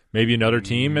 Maybe another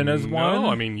team and has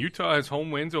won. No, Utah has home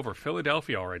wins over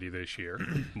Philadelphia already this year.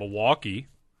 Milwaukee,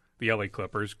 the LA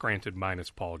Clippers, granted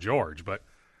minus Paul George, but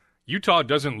Utah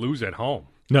doesn't lose at home.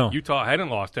 No. Utah hadn't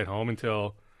lost at home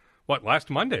until, last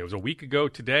Monday? It was a week ago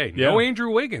today. Yeah. No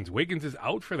Andrew Wiggins. Wiggins is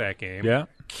out for that game. Yeah.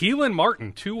 Keelan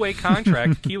Martin, 2-way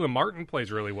contract. Keelan Martin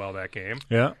plays really well that game.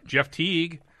 Yeah. Jeff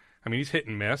Teague, he's hit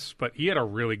and miss, but he had a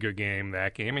really good game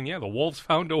that game. And, the Wolves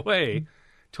found a way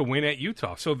to win at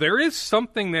Utah. So there is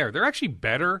something there. They're actually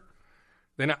better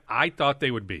than I thought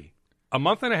they would be. A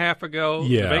month and a half ago,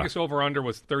 the Vegas over-under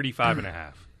was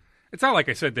 35.5. It's not like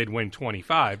I said they'd win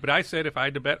 25, but I said if I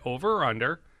had to bet over or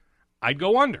under, I'd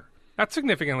go under. Not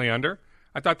significantly under.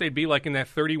 I thought they'd be like in that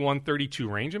 31-32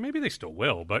 range, and maybe they still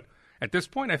will. But at this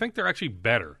point, I think they're actually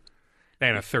better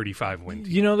than a 35-win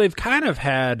team. They've kind of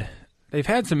had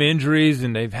some injuries,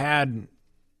 and they've had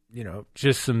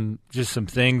just some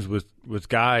things with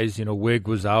guys. Wig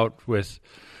was out with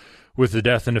the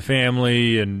death in the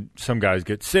family, and some guys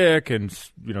get sick, and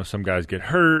some guys get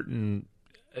hurt, and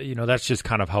that's just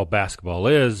kind of how basketball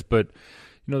is. But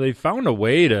they found a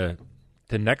way to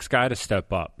the next guy to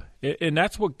step up. And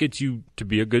that's what gets you to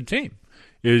be a good team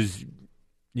is,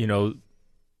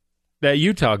 that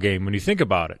Utah game, when you think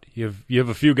about it, you have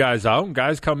a few guys out and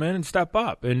guys come in and step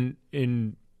up. And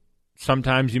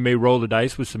sometimes you may roll the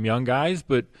dice with some young guys,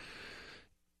 but,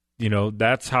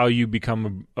 that's how you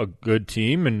become a good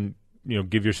team and,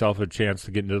 give yourself a chance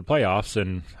to get into the playoffs.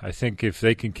 And I think if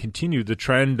they can continue the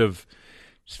trend of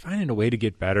just finding a way to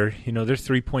get better, their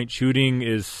three-point shooting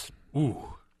is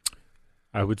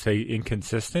I would say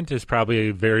inconsistent is probably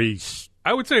a very...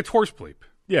 I would say it's horse bleep.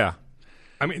 Yeah.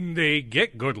 They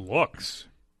get good looks.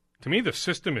 To me, the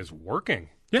system is working.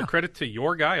 Yeah. Credit to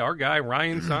your guy, our guy,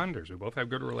 Ryan Saunders. We both have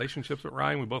good relationships with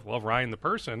Ryan. We both love Ryan the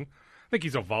person. I think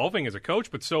he's evolving as a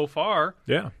coach, but so far,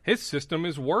 his system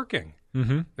is working.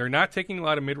 Mm-hmm. They're not taking a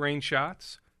lot of mid-range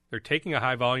shots. They're taking a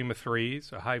high volume of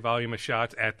threes, a high volume of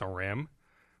shots at the rim.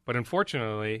 But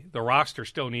unfortunately, the roster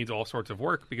still needs all sorts of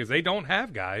work because they don't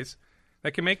have guys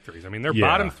that can make threes. They're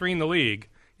bottom 3 in the league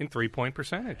in three-point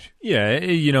percentage. Yeah,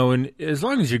 and as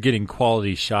long as you're getting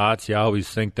quality shots, you always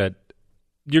think that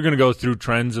you're going to go through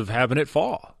trends of having it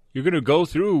fall. You're going to go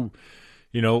through,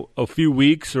 a few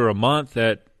weeks or a month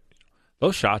that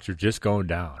those shots are just going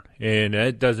down. And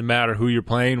it doesn't matter who you're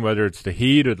playing, whether it's the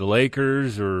Heat or the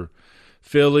Lakers or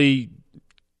Philly,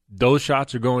 those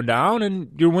shots are going down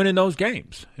and you're winning those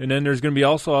games. And then there's going to be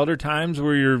also other times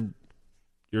where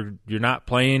you're not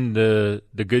playing the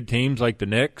good teams like the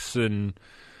Knicks and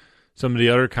some of the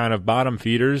other kind of bottom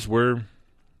feeders where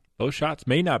those shots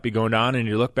may not be going down, and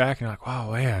you look back and you're like,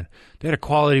 wow, man, they had a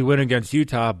quality win against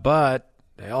Utah, but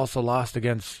they also lost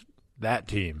against that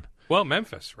team. Well,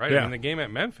 Memphis, right? Yeah. The game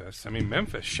at Memphis,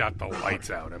 Memphis shot the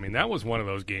lights out. That was one of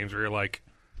those games where you're like,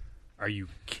 are you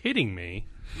kidding me?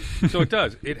 So it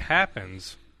does. It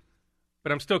happens,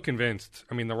 but I'm still convinced.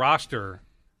 The roster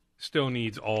still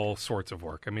needs all sorts of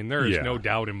work. There is no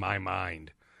doubt in my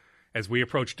mind as we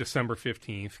approach December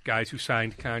 15th, guys who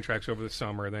signed contracts over the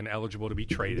summer are then eligible to be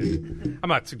traded. I'm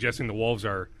not suggesting the Wolves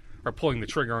are pulling the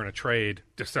trigger on a trade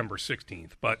December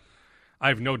 16th, but I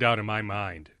have no doubt in my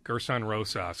mind, Gerson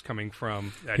Rosas coming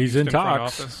from that Houston front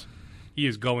office, he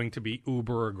is going to be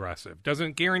uber aggressive.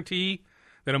 Doesn't guarantee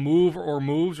that a move or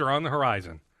moves are on the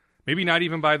horizon. Maybe not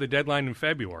even by the deadline in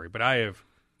February, but I have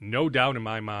no doubt in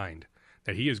my mind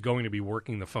that he is going to be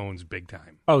working the phones big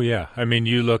time. Oh, yeah. I mean,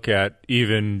 you look at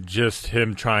even just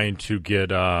him trying to get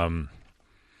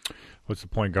what's the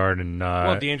point guard? And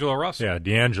D'Angelo Russell. Yeah,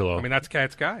 D'Angelo. I mean, that's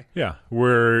Cat's guy. Yeah,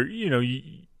 where,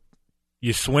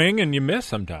 you swing and you miss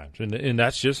sometimes, and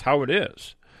that's just how it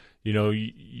is.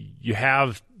 You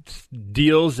have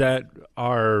deals that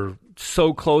are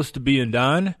so close to being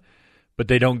done, but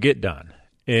they don't get done.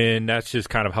 And that's just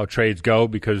kind of how trades go,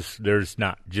 because there's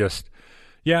not just,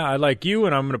 I like you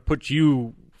and I'm going to put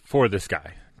you for this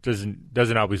guy.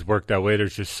 Doesn't always work that way.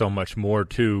 There's just so much more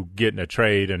to getting a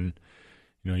trade, and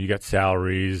you got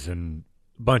salaries and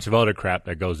a bunch of other crap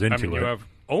that goes into it. You have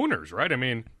owners, right? I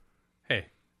mean, hey,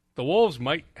 the Wolves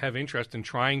might have interest in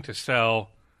trying to sell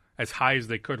as high as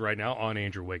they could right now on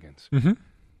Andrew Wiggins. Mm-hmm.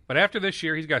 But after this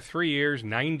year, he's got 3 years,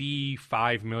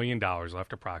 $95 million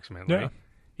left approximately. Yeah.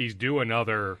 He's due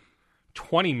another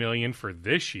 $20 million for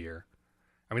this year.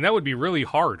 I mean, that would be really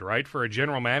hard, right, for a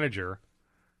general manager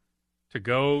to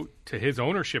go to his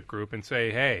ownership group and say,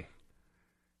 hey,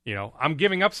 I'm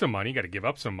giving up some money. You got to give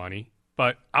up some money,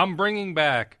 but I'm bringing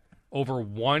back over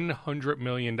 $100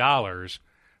 million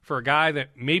for a guy that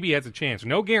maybe has a chance.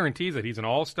 No guarantees that he's an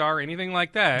all-star, anything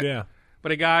like that. Yeah.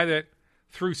 But a guy that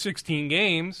through 16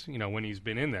 games, when he's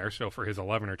been in there, so for his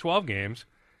 11 or 12 games,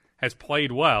 has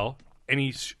played well, and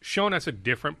he's shown us at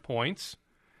different points.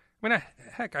 I mean,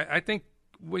 I think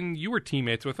when you were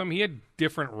teammates with him, he had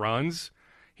different runs.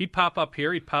 He'd pop up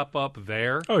here, he'd pop up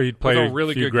there. Oh, he'd play a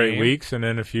really few good great game. weeks, and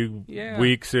then a few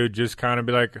weeks it would just kind of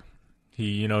be like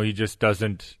he just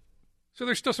doesn't. So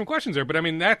there's still some questions there, but I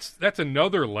mean that's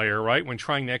another layer, right? When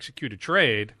trying to execute a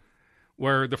trade,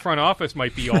 where the front office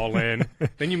might be all in,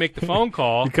 then you make the phone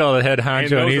call. You call the head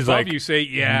honcho, and he's above like, "You say,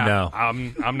 no.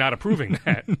 I'm not approving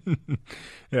that."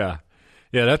 Yeah,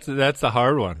 that's the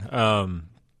hard one.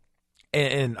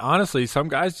 And honestly, some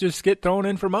guys just get thrown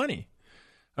in for money.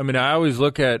 I mean, I always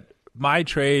look at my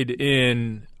trade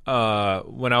in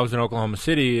when I was in Oklahoma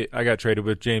City. I got traded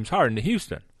with James Harden to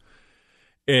Houston,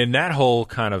 and that whole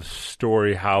kind of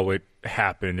story, how it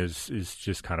happened, is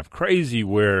just kind of crazy.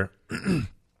 Where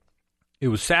it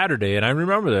was Saturday, and I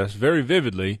remember this very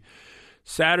vividly.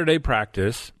 Saturday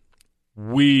practice,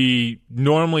 we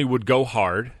normally would go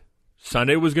hard.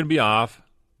 Sunday was going to be off.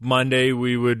 Monday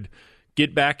we would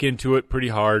get back into it pretty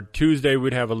hard. Tuesday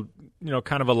we'd have a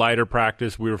kind of a lighter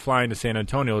practice. We were flying to San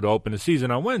Antonio to open the season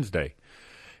on Wednesday.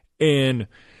 And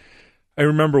I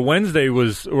remember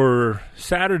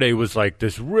Saturday was like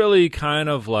this really kind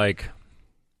of like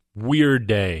weird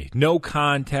day. No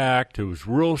contact. It was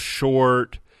real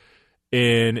short.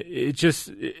 And it just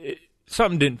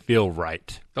something didn't feel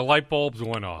right. The light bulbs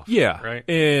went off. Yeah. Right.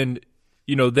 And,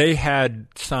 they had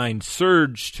signed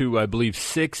Serge to, I believe,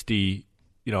 60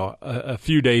 a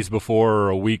few days before, or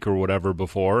a week or whatever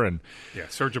before. And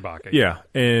Serge Ibaka. Yeah,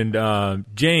 and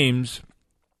James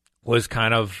was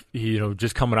kind of,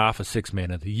 just coming off a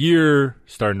six-man of the year,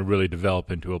 starting to really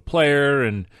develop into a player,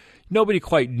 and nobody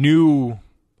quite knew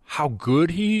how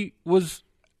good he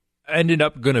ended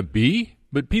up going to be,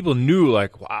 but people knew,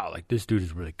 like, wow, like, this dude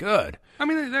is really good. I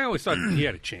mean, they always thought he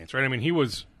had a chance, right? I mean, he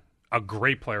was a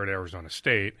great player at Arizona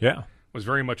State. Yeah. Was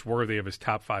very much worthy of his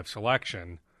top 5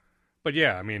 selection. But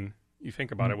yeah, I mean, you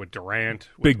think about it with Durant,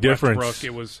 with big difference. Westbrook,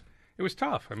 it was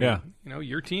tough. I mean,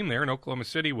 your team there in Oklahoma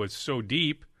City was so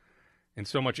deep and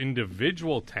so much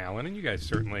individual talent, and you guys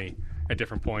certainly at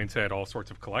different points had all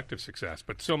sorts of collective success,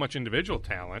 but so much individual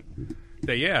talent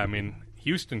that I mean,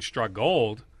 Houston struck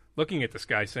gold looking at this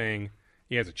guy saying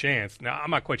he has a chance. Now, I'm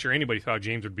not quite sure anybody thought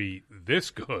James would be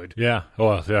this good. Yeah.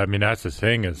 Well, I mean, that's the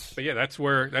thing is. But that's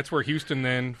where Houston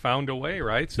then found a way,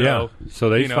 right? So, yeah. So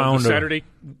they found the Saturday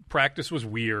practice was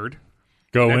weird.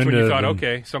 That's when you thought,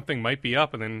 okay, something might be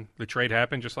up, and then the trade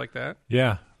happened just like that.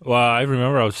 Yeah. Well, I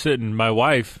remember I was sitting. My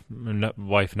wife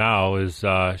now is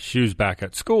she was back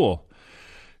at school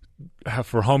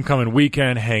for homecoming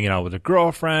weekend, hanging out with her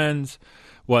girlfriends,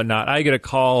 whatnot. I get a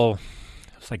call.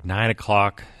 It was like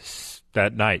 9:00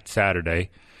 that night, Saturday.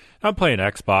 I'm playing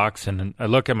Xbox, and I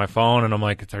look at my phone, and I'm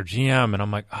like, it's our GM, and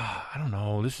I'm like, I don't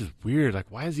know, this is weird. Like,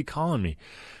 why is he calling me?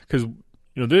 Because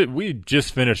we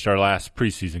just finished our last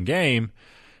preseason game,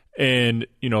 and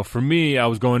for me, I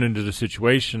was going into the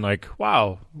situation like,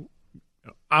 wow,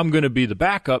 I'm going to be the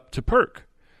backup to Perk,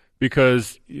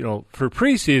 because, for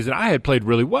preseason, I had played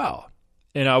really well.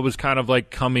 And I was kind of like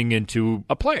coming into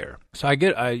a player. So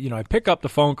I pick up the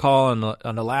phone call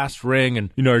on the last ring,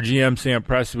 and, our GM, Sam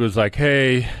Presti, was like,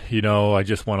 hey, I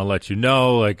just want to let you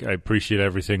know, like, I appreciate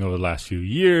everything over the last few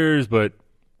years, but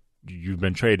you've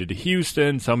been traded to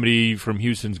Houston. Somebody from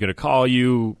Houston's going to call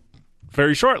you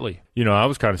very shortly. I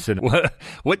was kind of sitting,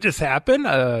 what just happened?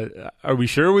 Are we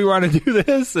sure we want to do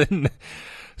this? And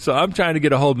so I'm trying to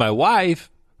get a hold of my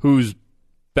wife, who's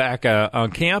back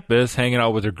on campus hanging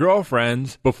out with her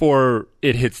girlfriends before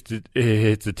it hits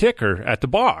the ticker at the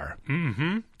bar.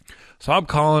 Mm-hmm. So I'm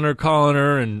calling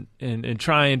her and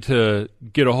trying to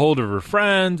get a hold of her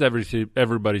friends,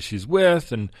 everybody she's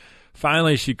with, and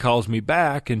finally she calls me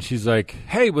back and she's like,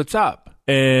 hey, what's up?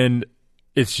 And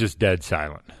it's just dead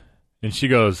silent. And she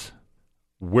goes,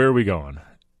 where are we going?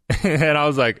 And I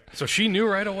was like... So she knew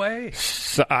right away?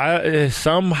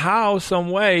 Somehow, some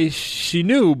way, she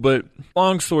knew. But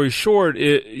long story short,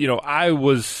 I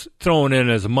was thrown in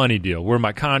as a money deal where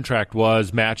my contract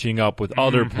was matching up with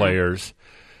other players.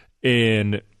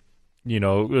 And, it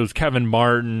was Kevin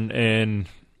Martin and,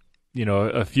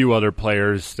 a few other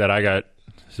players that I got.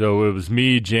 So it was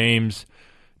me, James,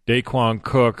 Daquan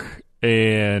Cook,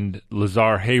 and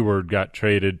Lazar Hayward got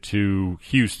traded to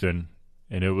Houston.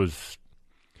 And it was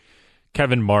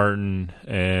Kevin Martin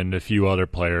and a few other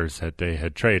players that they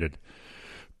had traded.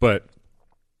 But,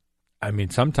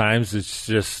 sometimes it's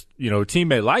just, a team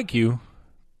may like you,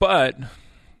 but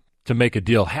to make a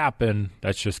deal happen,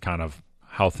 that's just kind of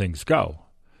how things go.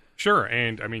 Sure,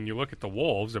 and, you look at the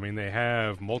Wolves, they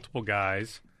have multiple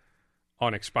guys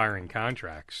on expiring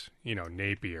contracts.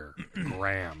 Napier,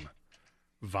 Graham,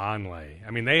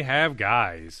 Vonleh. They have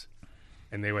guys,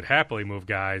 and they would happily move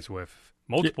guys with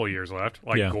multiple years left,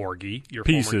 like Gorgie, your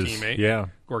former teammate,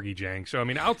 Gorgie Jang. So,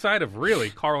 outside of really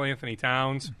Karl Anthony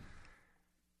Towns,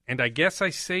 and I guess I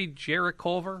say Jarrett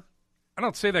Culver, I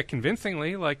don't say that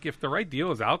convincingly. Like, if the right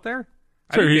deal is out there,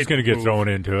 sure, he's going to get thrown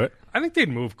into it. I think they'd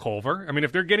move Culver.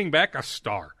 If they're getting back a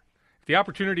star, if the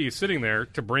opportunity is sitting there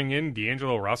to bring in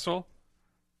D'Angelo Russell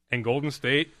and Golden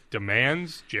State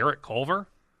demands Jarrett Culver,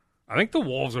 I think the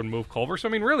Wolves would move Culver. So,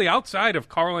 really, outside of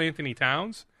Karl Anthony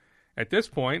Towns, at this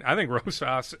point, I think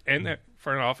Rosas and the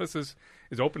front office is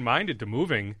open-minded to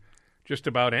moving just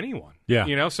about anyone.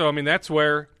 Yeah. So, that's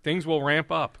where things will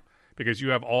ramp up because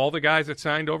you have all the guys that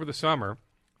signed over the summer.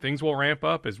 Things will ramp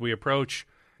up as we approach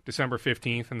December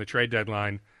 15th and the trade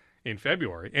deadline in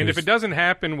February. And if it doesn't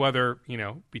happen, whether,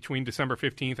 between December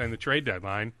 15th and the trade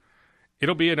deadline,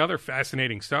 it'll be another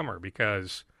fascinating summer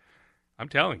because I'm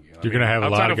telling you. You're going to have a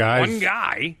lot of guys. One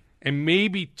guy and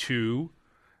maybe two.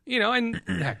 And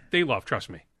they love, trust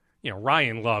me.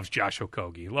 Ryan loves Josh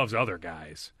Okogie, loves other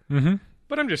guys. Mm-hmm.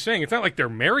 But I'm just saying, it's not like they're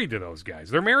married to those guys.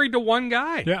 They're married to one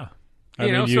guy. Yeah.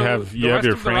 You have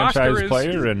your franchise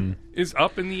player and is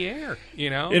up in the air.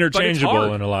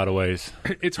 Interchangeable in a lot of ways.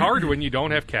 It's hard when you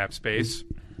don't have cap space.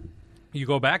 You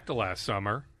go back to last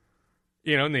summer,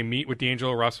 and they meet with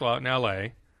D'Angelo Russell out in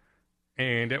L.A.,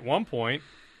 and at one point,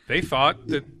 they thought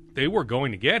that they were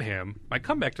going to get him. My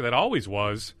comeback to that always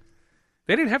was,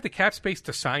 they didn't have the cap space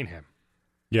to sign him.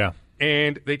 Yeah.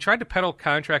 And they tried to peddle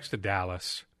contracts to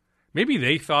Dallas. Maybe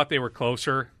they thought they were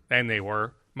closer than they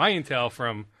were. My intel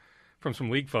from some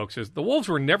league folks is the Wolves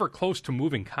were never close to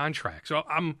moving contracts. So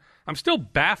I'm still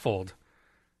baffled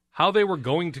how they were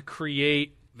going to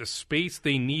create the space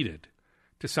they needed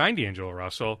to sign D'Angelo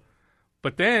Russell.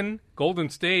 But then Golden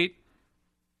State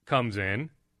comes in,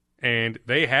 and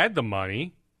they had the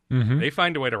money. Mm-hmm. They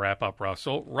find a way to wrap up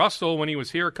Russell. Russell, when he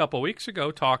was here a couple weeks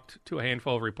ago, talked to a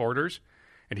handful of reporters,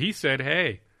 and he said,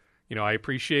 hey, I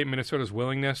appreciate Minnesota's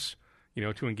willingness,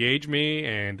 to engage me,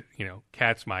 and,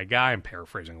 Cat's my guy. I'm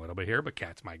paraphrasing a little bit here, but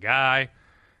Cat's my guy.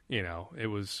 It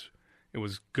was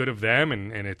good of them,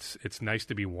 and it's nice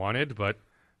to be wanted, but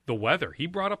the weather. He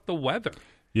brought up the weather.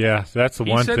 Yeah, that's the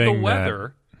one thing. He said the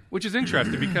weather, which is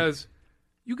interesting because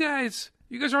you guys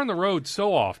are on the road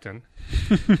so often.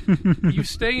 You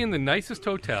stay in the nicest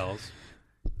hotels.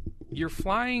 You're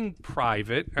flying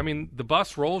private. The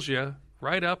bus rolls you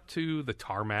right up to the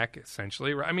tarmac,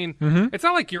 essentially. It's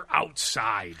not like you're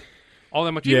outside all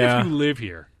that much. Even if you live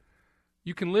here,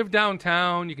 you can live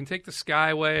downtown. You can take the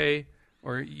Skyway,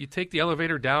 or you take the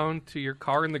elevator down to your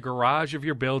car in the garage of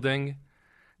your building.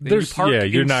 Then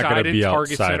you're not going to be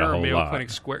Target outside Center a whole or Mayo lot.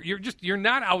 Clinic Square. You're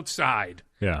not outside.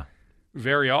 Yeah.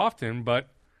 Very often, but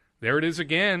there it is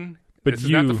again. But this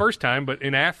is not the first time, but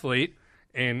an athlete,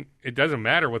 and it doesn't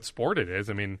matter what sport it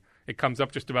is. It comes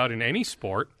up just about in any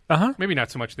sport. Uh-huh. Maybe not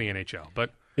so much the NHL,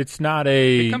 but it's not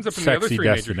a it comes up in the other sexy three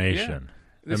destination. Majors.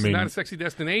 Yeah. This is not a sexy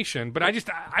destination, but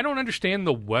I don't understand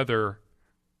the weather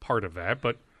part of that,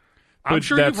 but I'm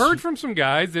sure you've heard from some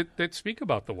guys that speak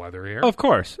about the weather here. Of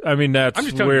course. I mean, that's I'm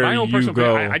just telling where you my own personal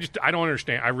go. opinion. I don't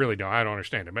understand. I really don't. I don't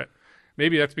understand it. But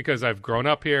maybe that's because I've grown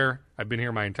up here. I've been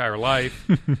here my entire life.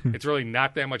 It's really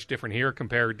not that much different here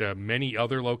compared to many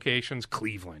other locations: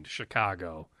 Cleveland,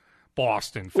 Chicago,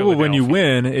 Boston, Philadelphia. Well, when you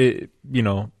win,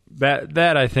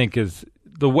 that I think is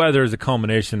the weather is a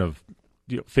culmination of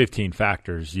 15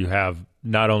 factors. You have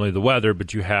not only the weather,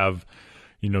 but you have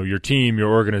your team,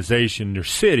 your organization, your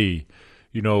city,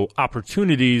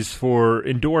 opportunities for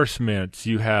endorsements.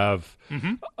 You have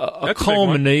a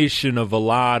culmination of a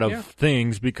lot of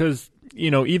things because,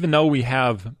 even though we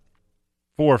have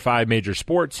 4 or 5 major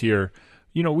sports here,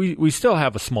 we still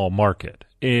have a small market.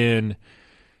 And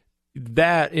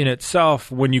that in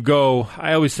itself, when you go,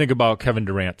 I always think about Kevin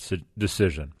Durant's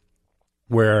decision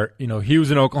where, he was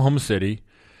in Oklahoma City.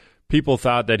 People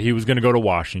thought that he was going to go to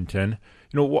Washington.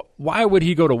 Why would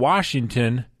he go to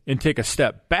Washington and take a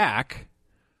step back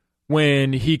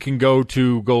when he can go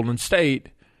to Golden State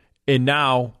and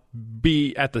now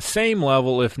be at the same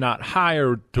level, if not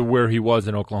higher, to where he was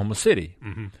in Oklahoma City?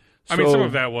 Mm-hmm. I mean, some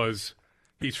of that was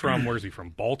he's from, where's he from,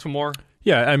 Baltimore?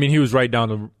 Yeah, I mean, he was right down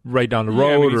the road.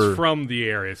 I mean, he's from the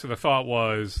area, so the thought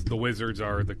was the Wizards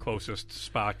are the closest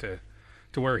spot to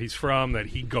where he's from, that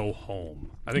he'd go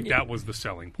home. I think that was the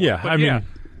selling point. Yeah, but I mean,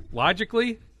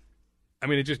 logically, I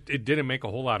mean, it didn't make a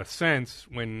whole lot of sense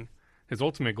when his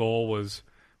ultimate goal was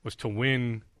to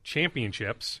win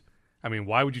championships. I mean,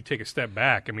 why would you take a step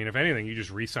back? I mean, if anything, you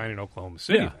just re-sign in Oklahoma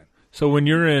City. Yeah. Then. So when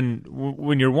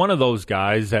you're one of those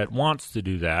guys that wants to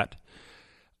do that,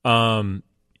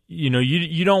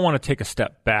 you don't want to take a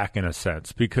step back in a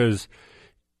sense because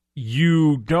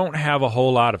you don't have a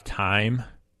whole lot of time.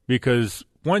 Because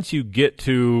once you get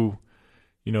to,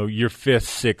 your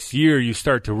 5th, 6th year, you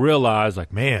start to realize,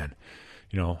 like, man,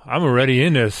 I'm already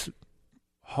in this,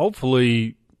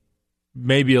 hopefully,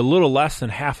 maybe a little less than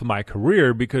half of my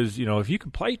career. Because, if you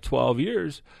can play 12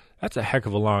 years, that's a heck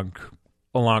of a long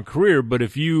career. But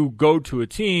if you go to a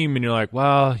team and you're like,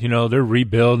 well, they're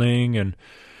rebuilding and,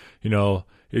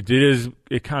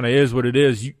 it kind of is what it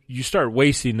is, you start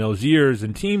wasting those years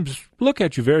and teams look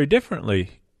at you very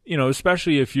differently.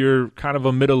 Especially if you're kind of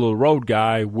a middle-of-the-road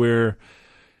guy where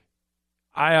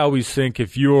I always think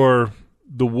if you're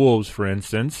the Wolves, for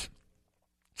instance,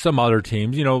 some other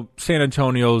teams, San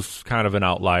Antonio's kind of an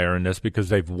outlier in this because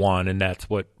they've won, and that's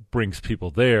what brings people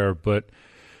there. But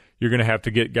you're going to have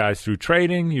to get guys through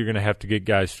trading. You're going to have to get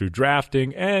guys through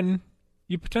drafting, and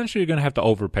you potentially are going to have to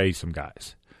overpay some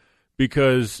guys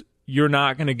because you're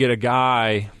not going to get a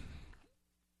guy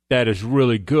that is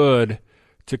really good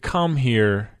to come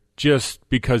here just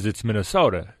because it's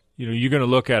Minnesota. You're going to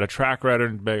look at a track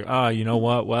record and be, you know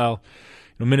what? Well,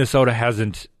 Minnesota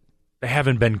haven't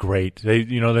been great. They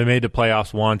made the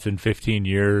playoffs once in 15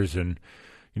 years, and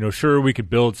sure we could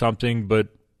build something, but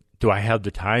do I have the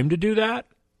time to do that?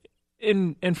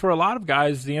 And for a lot of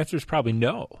guys, the answer is probably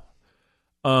no.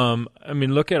 I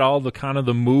mean, look at all the kind of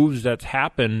the moves that's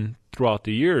happened throughout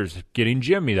the years. Getting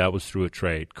Jimmy, that was through a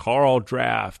trade. Carl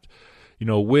draft.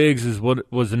 Wiggs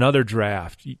was another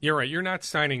draft. You're right. You're not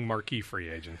signing marquee free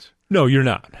agents. No, you're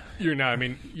not. You're not. I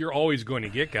mean, you're always going to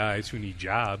get guys who need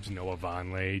jobs. Noah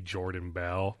Vonleh, Jordan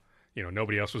Bell.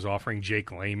 Nobody else was offering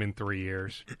Jake Layman 3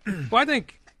 years. Well, I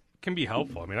think can be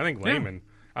helpful. I mean, I think Layman,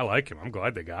 I like him. I'm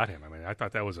glad they got him. I mean, I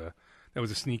thought that was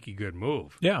a sneaky good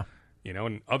move. Yeah.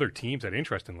 And other teams had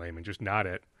interest in Layman, just not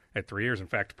at 3 years. In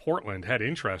fact, Portland had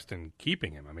interest in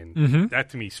keeping him. I mean, that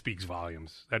to me speaks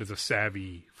volumes. That is a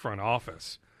savvy front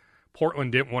office.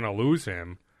 Portland didn't want to lose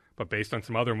him, but based on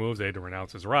some other moves, they had to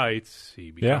renounce his rights.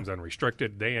 He becomes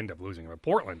unrestricted. They end up losing him. But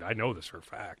Portland, I know this for a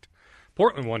fact.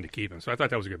 Portland wanted to keep him, so I thought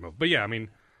that was a good move. But yeah, I mean,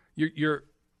 you're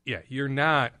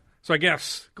not. So I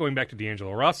guess going back to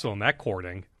D'Angelo Russell and that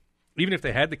courting, even if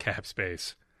they had the cap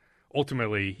space,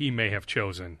 ultimately he may have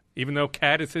chosen, even though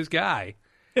Cat is his guy.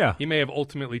 Yeah. He may have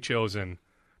ultimately chosen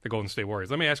the Golden State Warriors.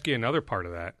 Let me ask you another part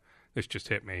of that. This just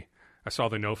hit me. I saw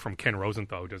the note from Ken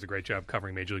Rosenthal, who does a great job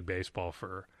covering Major League Baseball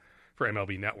for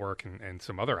MLB Network and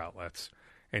some other outlets.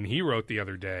 And he wrote the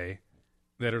other day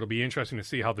that it'll be interesting to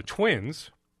see how the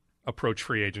Twins approach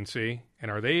free agency, and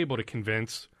are they able to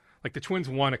convince, like the Twins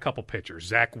won a couple pitchers,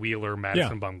 Zach Wheeler,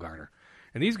 Madison Bumgarner.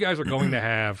 And these guys are going to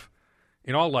have,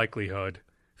 in all likelihood,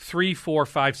 3, 4,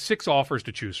 5, 6 offers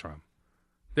to choose from.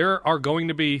 There are going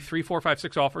to be 3, 4, 5,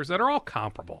 6 offers that are all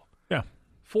comparable. Yeah.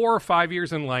 4 or 5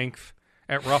 years in length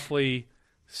at roughly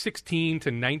 $16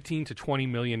 to $19 to $20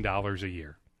 million a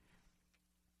year.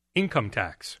 Income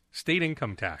tax, state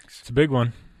income tax. It's a big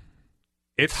one.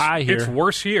 It's high here. It's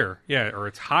worse here. Yeah, or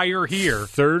it's higher here.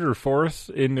 Third or fourth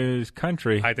in this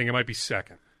country. I think it might be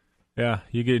second. Yeah,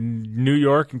 you get New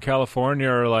York and California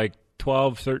are like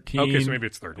 12, 13. Okay, so maybe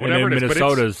it's 30. And Whatever then it is.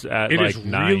 Minnesota's at it like is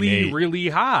 9, really, 8. really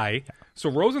high. So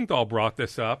Rosenthal brought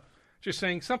this up, just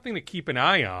saying something to keep an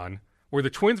eye on, where the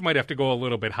Twins might have to go a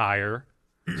little bit higher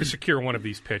to secure one of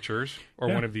these pitchers or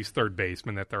one of these third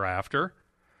basemen that they're after.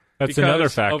 That's another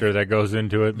factor that goes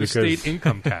into it. The state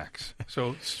income tax.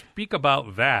 So speak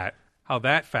about that, how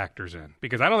that factors in,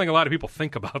 because I don't think a lot of people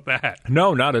think about that.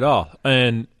 No, not at all.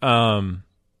 And,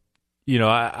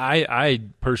 I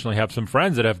personally have some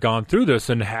friends that have gone through this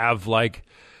and have like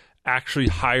actually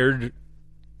hired,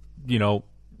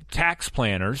 tax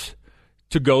planners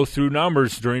to go through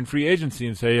numbers during free agency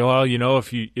and say, well,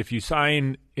 if you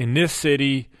sign in this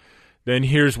city, then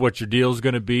here's what your deal is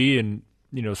going to be. And,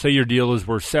 say your deal is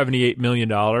worth $78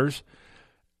 million.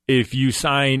 If you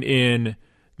sign in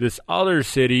this other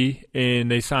city and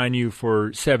they sign you for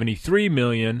 $73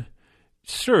 million,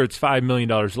 sure, it's $5 million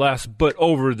less, but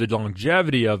over the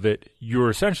longevity of it, you're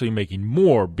essentially making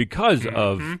more because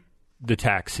of the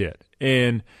tax hit.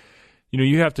 And,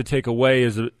 you have to take away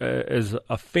as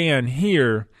a fan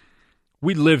here,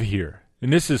 we live here,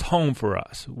 and this is home for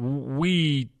us.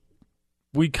 We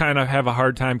kind of have a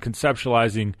hard time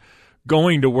conceptualizing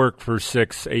going to work for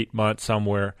 6-8 months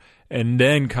somewhere and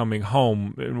then coming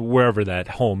home wherever that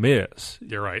home is.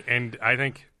 You're right. And I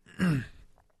think,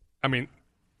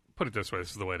 put it this way,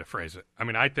 this is the way to phrase it.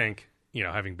 I think,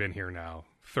 having been here now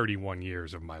 31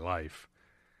 years of my life,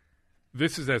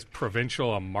 this is as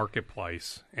provincial a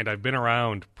marketplace, and I've been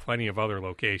around plenty of other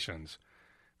locations.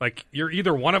 Like, you're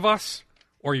either one of us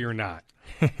or you're not.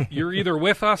 You're either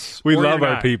with us we or love you're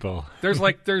our not. people.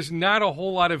 There's not a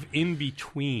whole lot of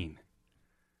in-between,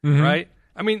 right?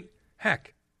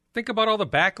 Heck, think about all the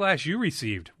backlash you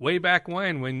received way back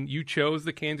when you chose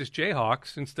the Kansas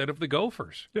Jayhawks instead of the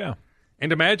Gophers. Yeah.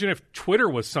 And imagine if Twitter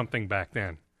was something back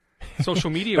then. Social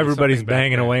media was Everybody's something back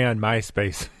banging then. away on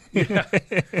MySpace. Yeah.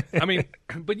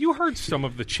 But you heard some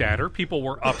of the chatter. People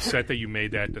were upset that you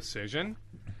made that decision.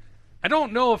 I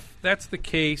don't know if that's the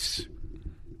case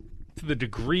to the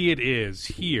degree it is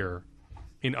here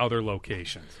in other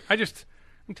locations.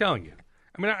 I'm telling you.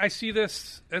 I see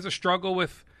this as a struggle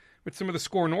with some of the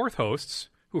Score North hosts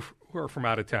who are from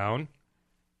out of town,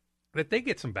 that they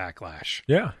get some backlash.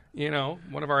 Yeah.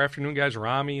 One of our afternoon guys,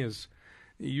 Rami,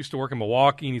 he used to work in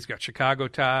Milwaukee, and he's got Chicago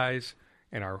ties.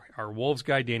 And our Wolves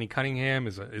guy, Danny Cunningham,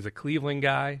 is a Cleveland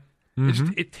guy.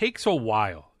 It takes a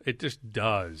while. It just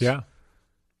does. Yeah.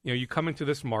 You come into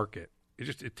this market.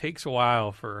 It takes a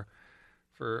while for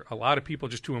a lot of people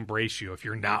just to embrace you if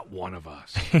you're not one of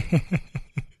us.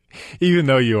 Even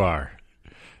though you are.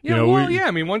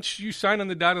 Yeah, once you sign on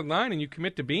the dotted line and you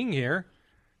commit to being here,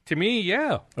 to me,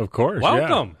 yeah. Of course.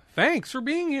 Welcome. Yeah. Thanks for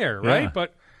being here, right? Yeah.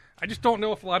 But I just don't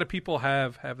know if a lot of people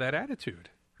have that attitude.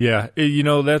 Yeah.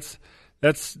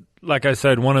 That's, like I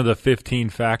said, one of the 15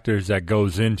 factors that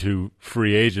goes into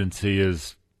free agency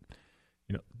is,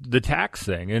 the tax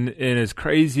thing. And as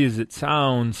crazy as it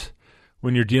sounds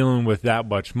when you're dealing with that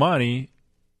much money,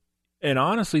 and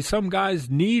honestly, some guys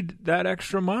need that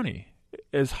extra money.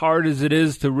 As hard as it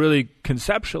is to really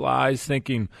conceptualize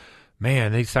thinking,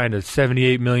 man, they signed a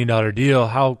 $78 million deal.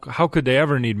 How could they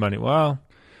ever need money? Well,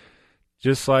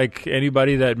 just like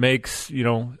anybody that makes,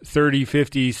 30,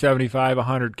 50, 75,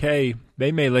 100K,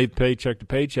 they may live paycheck to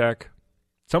paycheck.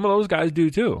 Some of those guys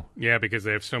do too. Yeah, because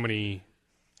they have so many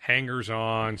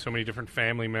hangers-on, so many different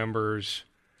family members.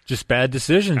 Just bad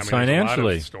decisions financially. There's a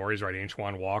lot of stories, right?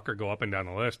 Antoine Walker go up and down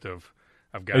the list of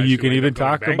guys. You can even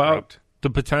talk bankrupt. about the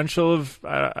potential of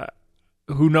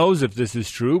who knows if this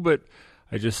is true, but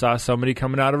I just saw somebody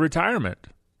coming out of retirement.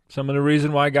 Some of the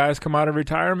reason why guys come out of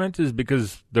retirement is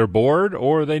because they're bored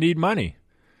or they need money.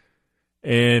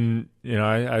 And,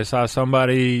 I saw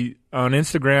somebody on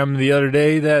Instagram the other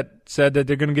day that said that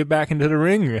they're going to get back into the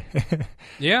ring.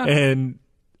 Yeah.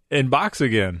 and box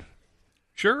again.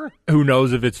 Sure. Who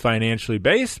knows if it's financially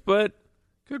based, but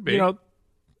could be.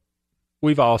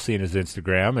 We've all seen his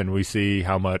Instagram, and we see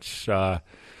how much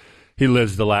he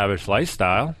lives the lavish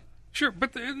lifestyle. Sure,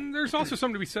 but there's also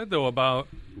something to be said, though, about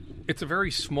it's a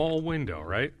very small window,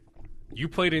 right? You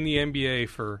played in the NBA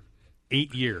for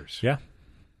 8 years. Yeah.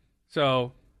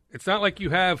 So it's not like you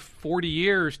have 40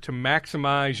 years to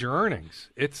maximize your earnings.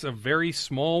 It's a very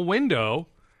small window,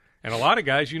 and a lot of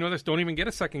guys, this, don't even get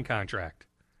a second contract.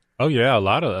 Oh, yeah, a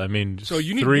lot of, so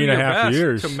you need 3.5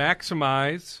 years to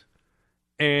maximize.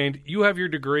 And you have your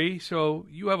degree, so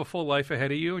you have a full life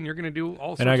ahead of you, and you're going to do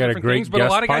all sorts of different things. But a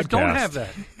lot of guys don't have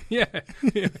that.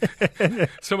 Yeah.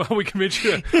 Somehow we convince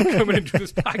you to come in and do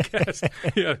this podcast.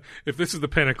 Yeah, if this is the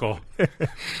pinnacle.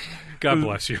 God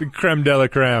bless you. Creme de la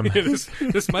creme.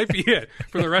 This might be it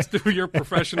for the rest of your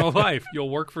professional life. You'll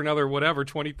work for another,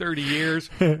 20, 30 years.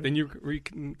 Then you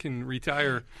can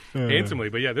retire handsomely.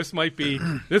 But, yeah, this might be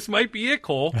it,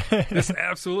 Cole. This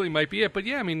absolutely might be it. But,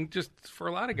 yeah, I mean, just for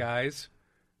a lot of guys,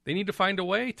 they need to find a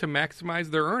way to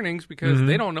maximize their earnings because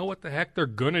they don't know what the heck they're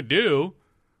going to do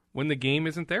when the game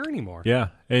isn't there anymore. Yeah,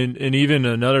 and even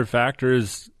another factor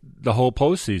is the whole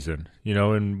postseason,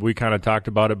 and we kind of talked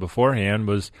about it beforehand,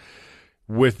 was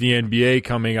with the NBA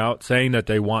coming out saying that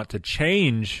they want to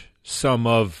change some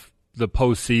of the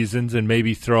postseasons and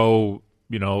maybe throw,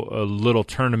 a little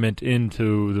tournament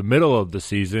into the middle of the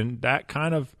season. That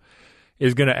kind of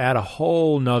is going to add a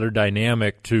whole nother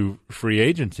dynamic to free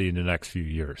agency in the next few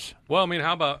years. Well, I mean,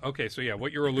 how about,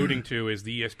 what you're alluding to is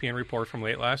the ESPN report from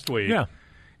late last week. Yeah.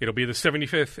 It'll be the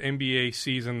 75th NBA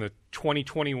season, the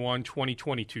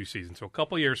 2021-2022 season. So a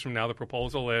couple years from now, the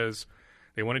proposal is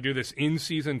they want to do this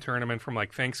in-season tournament from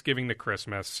like Thanksgiving to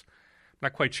Christmas.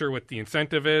 Not quite sure what the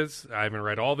incentive is. I haven't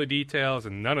read all the details,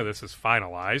 and none of this is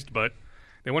finalized. But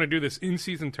they want to do this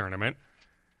in-season tournament.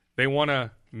 They want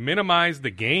to minimize the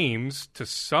games to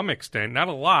some extent. Not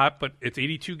a lot, but it's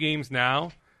 82 games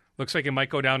now. Looks like it might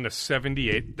go down to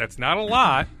 78. That's not a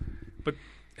lot. But,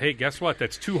 hey, guess what?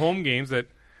 That's 2 home games that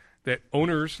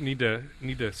owners need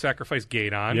to sacrifice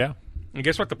gate on. Yeah. And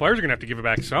guess what? The players are going to have to give it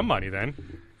back some money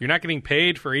then. You're not getting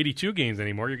paid for 82 games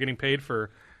anymore. You're getting paid for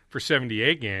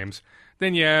 78 games.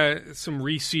 Then, some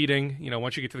reseeding,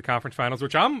 once you get to the conference finals,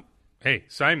 which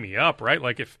sign me up, right?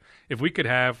 Like if we could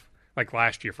have, like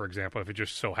last year, for example, if it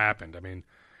just so happened. I mean,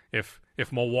 if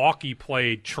Milwaukee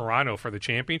played Toronto for the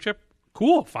championship,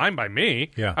 cool, fine by me.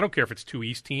 Yeah. I don't care if it's 2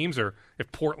 East teams or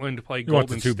if Portland played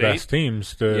Golden State. You want the 2 best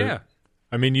teams to... Yeah.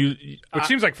 I mean, Which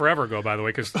seems like forever ago, by the way,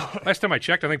 because last time I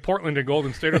checked, I think Portland and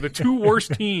Golden State are the 2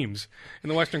 worst teams in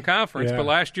the Western Conference. Yeah. But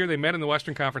last year they met in the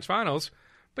Western Conference Finals.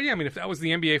 But, yeah, I mean, if that was the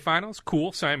NBA Finals,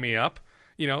 cool, sign me up.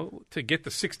 To get the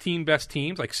 16 best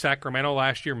teams, like Sacramento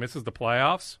last year misses the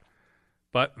playoffs.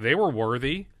 But they were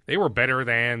worthy. They were better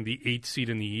than the 8th seed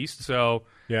in the East. So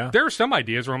there are some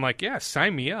ideas where I'm like, yeah,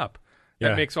 sign me up.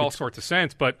 That makes all sorts of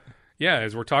sense. But, yeah,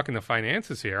 as we're talking the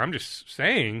finances here, I'm just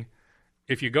saying –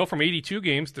 if you go from 82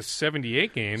 games to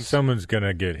 78 games... Someone's going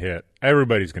to get hit.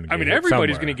 Everybody's going to get hit.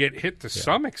 Everybody's going to get hit to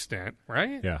some extent,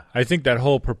 right? Yeah. I think that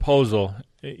whole proposal,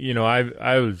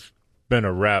 I've been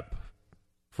a rep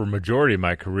for majority of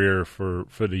my career for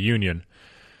the union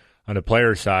on the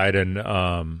player side.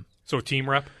 And so team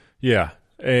rep? Yeah.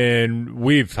 And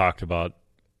we've talked about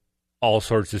all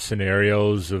sorts of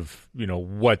scenarios of,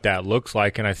 what that looks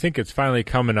like. And I think it's finally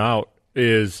coming out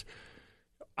is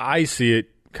I see it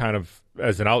kind of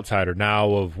as an outsider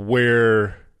now of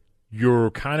where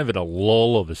you're kind of at a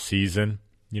lull of a season.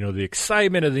 The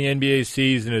excitement of the NBA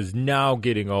season is now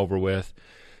getting over with.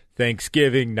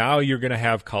 Thanksgiving, now you're going to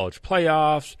have college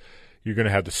playoffs. You're going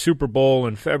to have the Super Bowl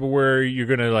in February. You're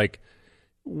going to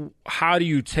how do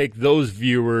you take those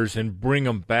viewers and bring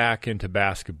them back into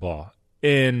basketball?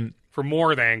 And for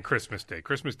more than Christmas Day.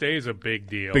 Christmas Day is a big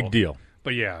deal. Big deal.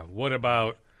 But, yeah, what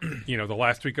about the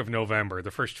last week of November, the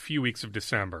first few weeks of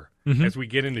December, as we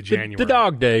get into January. The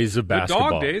dog days of basketball.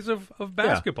 The dog days of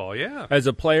basketball, yeah. As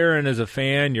a player and as a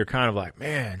fan, you're kind of like,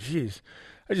 man, geez,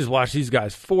 I just watched these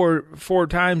guys four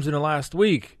times in the last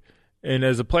week. And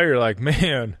as a player, like,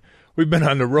 man, we've been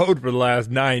on the road for the last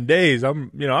 9 days.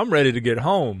 I'm ready to get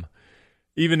home.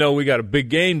 Even though we got a big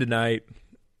game tonight,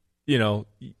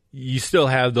 you still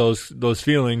have those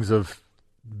feelings of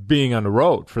being on the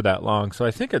road for that long. So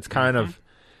I think it's kind of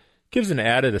gives an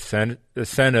added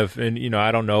incentive, and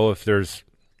I don't know if there's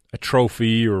a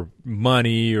trophy or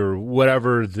money or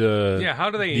whatever how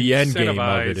do they the end game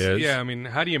of it is. Yeah, I mean,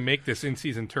 how do you make this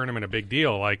in-season tournament a big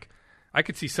deal? Like, I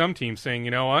could see some teams saying,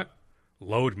 you know what,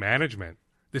 load management.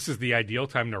 This is the ideal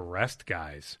time to rest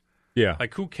guys. Yeah,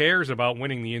 like who cares about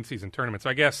winning the in-season tournament? So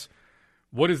I guess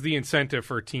what is the incentive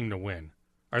for a team to win?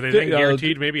 Are they then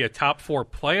guaranteed maybe a top 4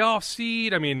 playoff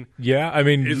seed? I mean,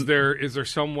 is there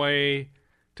some way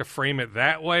to frame it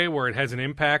that way where it has an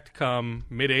impact come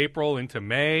mid-April into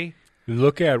May?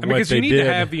 Look at what they did. Because you need to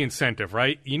have the incentive,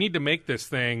 right? You need to make this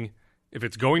thing, if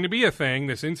it's going to be a thing,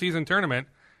 this in-season tournament,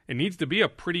 it needs to be a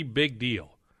pretty big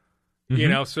deal.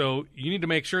 So you need to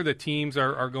make sure that teams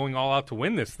are going all out to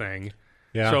win this thing.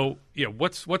 Yeah. So,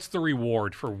 what's the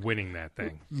reward for winning that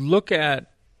thing? Look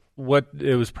at what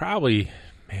it was probably...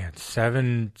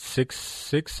 7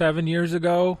 years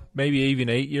ago, maybe even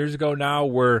 8 years ago now,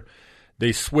 where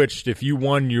they switched. If you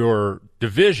won your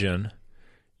division,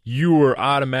 you were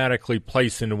automatically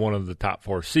placed into one of the top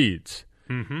 4 seeds.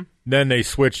 Mm-hmm. Then they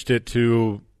switched it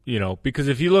to, because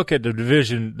if you look at the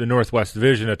division, the Northwest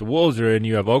Division that the Wolves are in,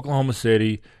 you have Oklahoma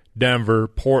City, Denver,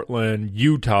 Portland,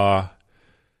 Utah.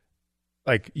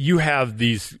 Like, you have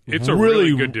these. It's a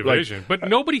really good division, but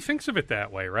nobody thinks of it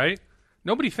that way, right?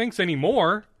 Nobody thinks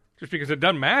anymore just because it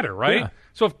doesn't matter, right? Yeah.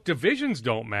 So if divisions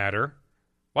don't matter,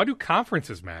 why do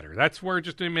conferences matter? That's where it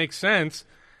just didn't make sense.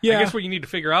 Yeah. I guess what you need to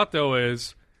figure out, though,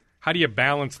 is how do you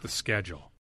balance the schedule?